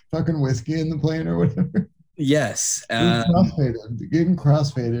like fucking whiskey in the plane or whatever. yes. Getting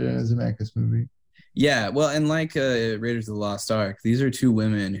crossfaded in a Zemeckis movie. Yeah, well, and like Raiders of the Lost Ark, these are two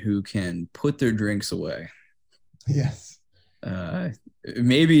women who can put their drinks away. Yes. Uh,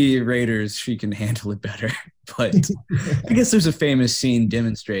 Maybe Raiders, she can handle it better, but I guess there's a famous scene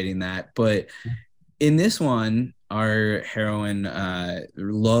demonstrating that. But in this one, our heroine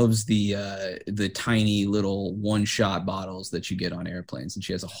loves the tiny little one-shot bottles that you get on airplanes, and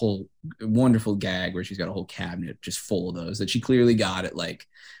she has a whole wonderful gag where she's got a whole cabinet just full of those that she clearly got at like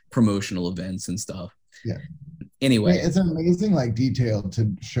promotional events and stuff. Yeah. Anyway, it's amazing, like detail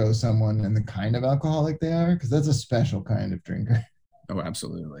to show someone and the kind of alcoholic they are, because that's a special kind of drinker. oh,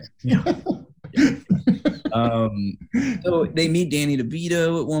 absolutely. Yeah. So they meet Danny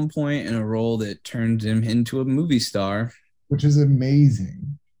DeVito at one point in a role that turned him into a movie star, which is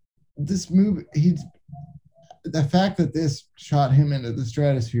amazing. This movie, the fact that this shot him into the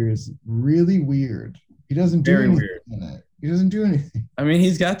stratosphere is really weird. He doesn't do anything in it. He doesn't do anything. I mean,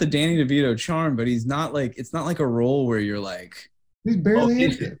 he's got the Danny DeVito charm, but he's not like, it's not like a role where you're like, he's barely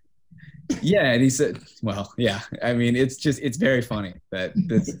in it. Yeah, and he said, well, yeah. I mean, it's very funny that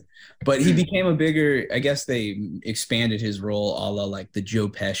this, but he became a bigger, I guess they expanded his role a la like the Joe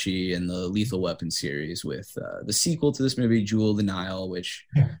Pesci and the Lethal Weapon series with the sequel to this movie, Jewel of the Nile, which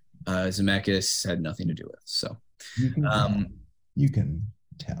Zemeckis had nothing to do with. So you can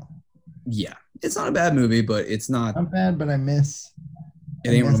tell. Yeah, it's not a bad movie, but it's not bad, but I miss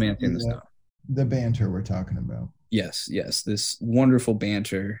Romancing the Stone. The banter we're talking about. Yes, this wonderful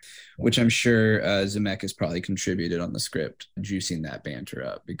banter, which I'm sure Zemeckis probably contributed on the script, juicing that banter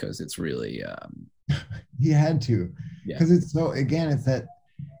up because it's really. He had to, because it's so. Again,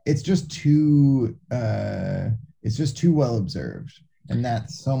 it's just too well observed, and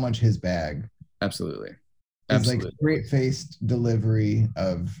that's so much his bag. Absolutely. It's like straight-faced delivery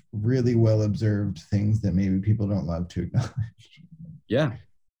of really well observed things that maybe people don't love to acknowledge. Yeah.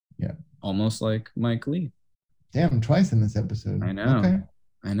 almost like Mike Leigh. Damn, twice in this episode. I know. Okay.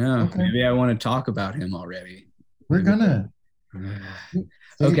 I know. Okay. Maybe I want to talk about him already. We're gonna.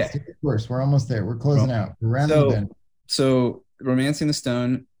 Okay. Stay the course. We're almost there. We're closing out. We're rounding the bend. So Romancing the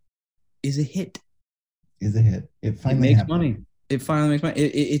Stone is a hit. Is a hit. It finally makes happened. money. It finally makes money.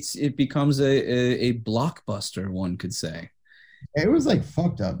 It becomes a blockbuster, one could say. It was like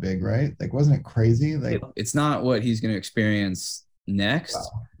fucked up big, right? Like, wasn't it crazy? Like, It's not what he's going to experience next,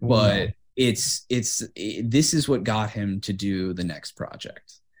 wow. but this is what got him to do the next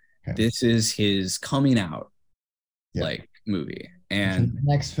project. Okay. This is his coming out like movie. And the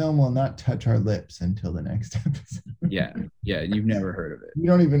next film will not touch our lips until the next episode. yeah, you've never heard of it. You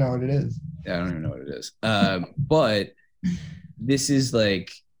don't even know what it is. I don't even know what it is. But this is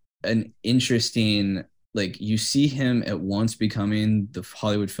like an interesting, like, you see him at once becoming the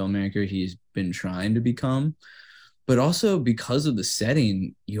Hollywood filmmaker he's been trying to become, but also because of the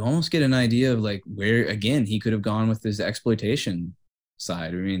setting, you almost get an idea of like where, again, he could have gone with his exploitation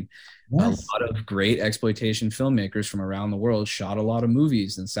side. I mean, yes. A lot of great exploitation filmmakers from around the world shot a lot of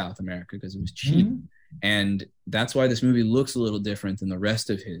movies in South America because it was cheap. Mm-hmm. And that's why this movie looks a little different than the rest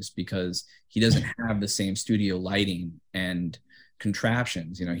of his, because he doesn't have the same studio lighting and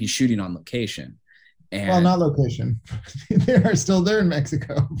contraptions. You know, he's shooting on location. And, well, not location. They are still there in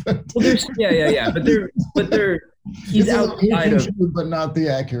Mexico. But well, there's but they're he's outside of, but not the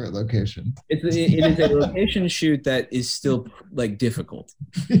accurate location. It is a location shoot that is still like difficult.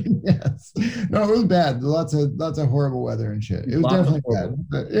 Yes, no, it was bad. Lots of horrible weather and shit. It was definitely bad.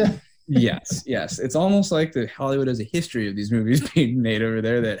 But yeah. Yes. It's almost like that Hollywood has a history of these movies being made over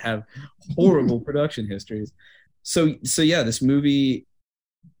there that have horrible production histories. So yeah, this movie,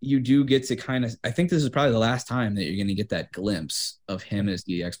 you do get to kind of, I think this is probably the last time that you're going to get that glimpse of him as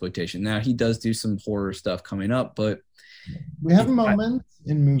the exploitation. Now, he does do some horror stuff coming up, but we have moments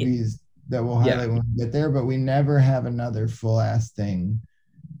in movies that we'll highlight when we get there, but we never have another full ass thing.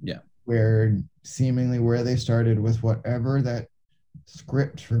 Yeah. Where seemingly where they started with whatever that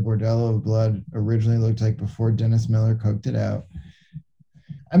script for Bordello of Blood originally looked like before Dennis Miller cooked it out.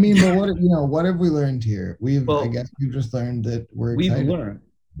 I mean, but what have we learned here? I guess we've just learned that we're excited. We've learned.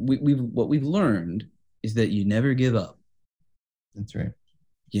 what we've learned is that you never give up. That's right.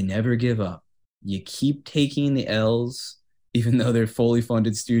 You never give up. You keep taking the L's, even though they're fully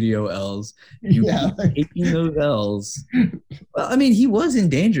funded studio L's. You keep taking those L's. Well, I mean, he was in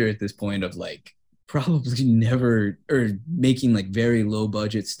danger at this point of like probably never or making like very low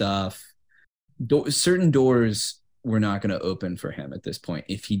budget stuff. Certain doors were not going to open for him at this point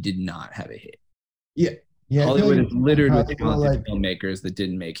if he did not have a hit. Yeah. Yeah, Hollywood is littered with talented filmmakers that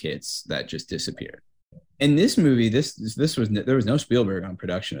didn't make hits that just disappeared. In this movie, there was no Spielberg on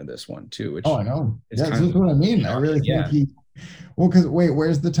production of this one too. Which I know. That's what I mean. I really think he. Well, because wait,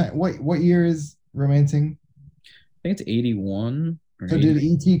 where's the time? What year is Romancing? I think it's 81. So 80. Did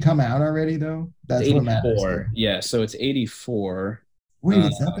E.T. come out already though? That's 84. What matters. Yeah, so it's 84. Wait,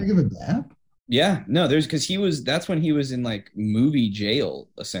 is that big of a gap? Yeah, no, that's when he was in like movie jail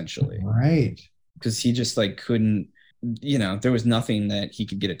essentially. Right. Because he just like couldn't, there was nothing that he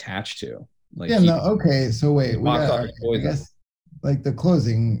could get attached to. Like okay. So wait, I guess like the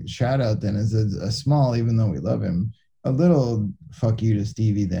closing shout out then is a small, even though we love him, a little fuck you to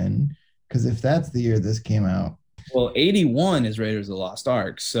Stevie then, because if that's the year this came out. Well, 81 is Raiders of the Lost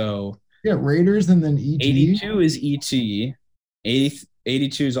Ark, so yeah, Raiders and then E.T. 82 is E.T.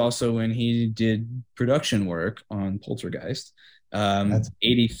 82 is also when he did production work on Poltergeist.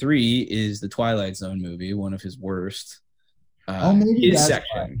 83 is the Twilight Zone movie, one of his worst. Maybe his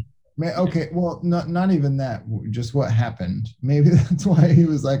section. Okay, well, not even that. Just what happened. Maybe that's why he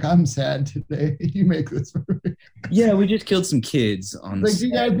was like, "I'm sad today. You make this movie." Yeah, we just killed some kids on. Like, do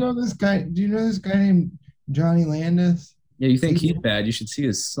you guys know this guy? Do you know this guy named Johnny Landis? Yeah, you think he's bad? You should see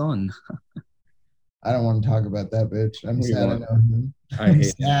his son. I don't want to talk about that bitch. I'm sad. I know him. I'm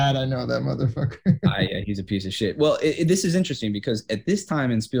sad. I know that motherfucker. Yeah, he's a piece of shit. Well, this is interesting because at this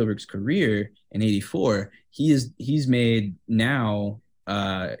time in Spielberg's career in '84, he's made now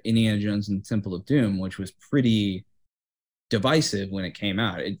Indiana Jones and the Temple of Doom, which was pretty divisive when it came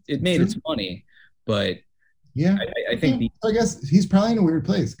out. It made its money, but yeah, I think I guess he's probably in a weird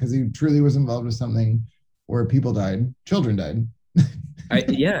place because he truly was involved with something where people died, children died.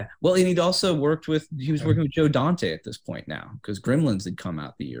 Yeah. Well, and he was working with Joe Dante at this point now because Gremlins had come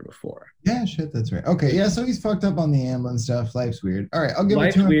out the year before. Yeah, shit, that's right. Okay, yeah, so he's fucked up on the Amblin stuff. Life's weird. All right, I'll give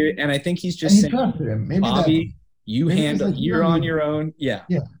it to him. Life's weird, and I think he's just saying, him. Maybe Bobby, you're on your own. Yeah.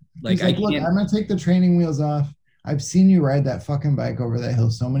 Yeah. Like I can't. I'm gonna take the training wheels off. I've seen you ride that fucking bike over that hill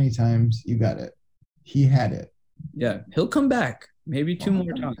so many times. You got it. He had it. Yeah, he'll come back maybe two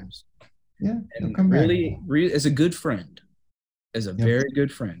more times. Yeah, and he'll come back. Really, as a good friend. As a very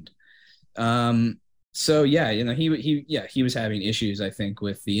good friend. So yeah, he was having issues, I think,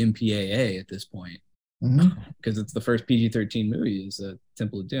 with the MPAA at this point. Because it's the first PG-13 movie is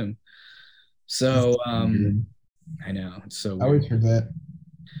Temple of Doom. So I know. So I always forget.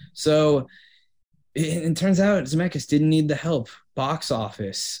 So it turns out Zemeckis didn't need the help. Box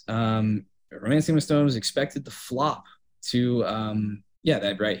office. Romancing the Stone was expected to flop to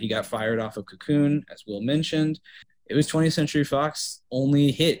that right. He got fired off of Cocoon, as Will mentioned. It was 20th Century Fox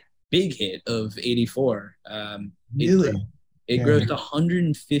only big hit of 84. Really? It grossed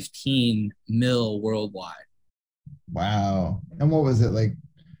 115 mil worldwide. Wow. And what was it, like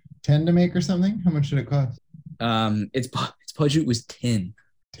 10 to make or something? How much did it cost? Its budget was 10.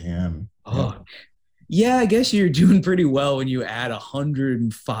 Damn. Oh. Yeah, I guess you're doing pretty well when you add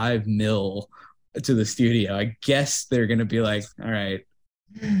 105 mil to the studio. I guess they're going to be like, all right,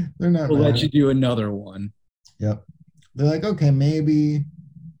 we'll let you do another one. Yep. They're like, okay, maybe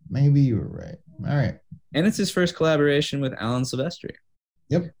you were right. All right. And it's his first collaboration with Alan Silvestri.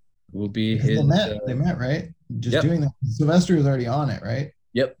 Yep. Will be his. They met, right? Just doing that. Silvestri was already on it, right?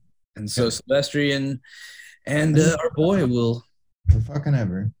 Yep. And so Silvestri and our boy will for fucking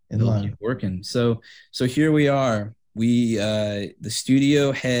ever in line keep working. So here we are. We the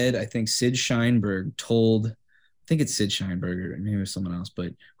studio head, I think Sid Sheinberg I think it's Sid Sheinberg or maybe it was someone else,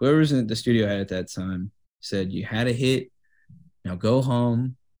 but whoever was in the studio head at that time said, you had a hit, now go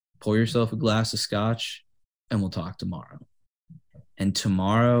home, pour yourself a glass of scotch, and we'll talk tomorrow. And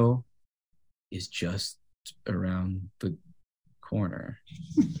tomorrow is just around the corner.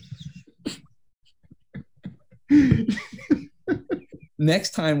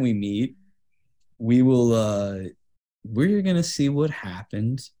 Next time we meet, we're going to see what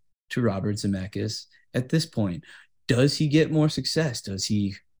happened to Robert Zemeckis at this point. Does he get more success? Does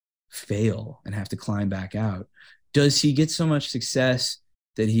he fail and have to climb back out? Does he get so much success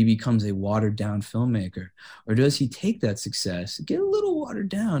that he becomes a watered down filmmaker? Or does he take that success, get a little watered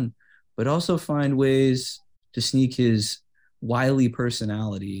down, but also find ways to sneak his wily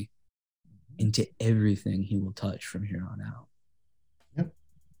personality into everything he will touch from here on out? Yep.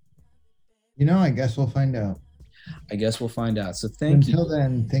 I guess we'll find out. I guess we'll find out. So thank you. Until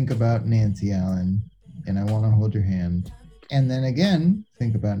then, think about Nancy Allen, and I want to hold your hand. And then again,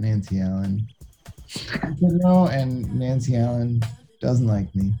 think about Nancy Allen. And Nancy Allen doesn't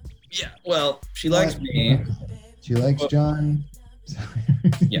like me. Yeah, well, she likes me. She likes John.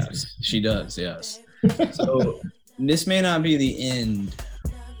 Yes, she does, yes. So this may not be the end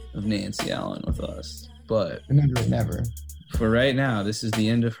of Nancy Allen with us, but never. For right now, this is the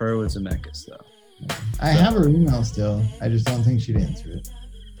end of her with Zemeckis, though. I have her email still. I just don't think she'd answer it.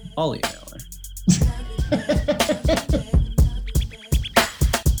 I'll email her.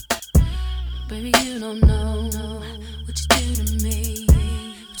 Baby, you don't know what you do to me.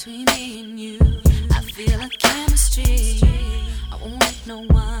 Between me and you, I feel a chemistry. I won't let no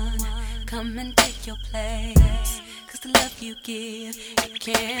one come and take your place. 'Cause the love you give, it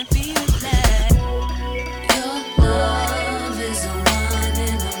can't be replaced. Your love is a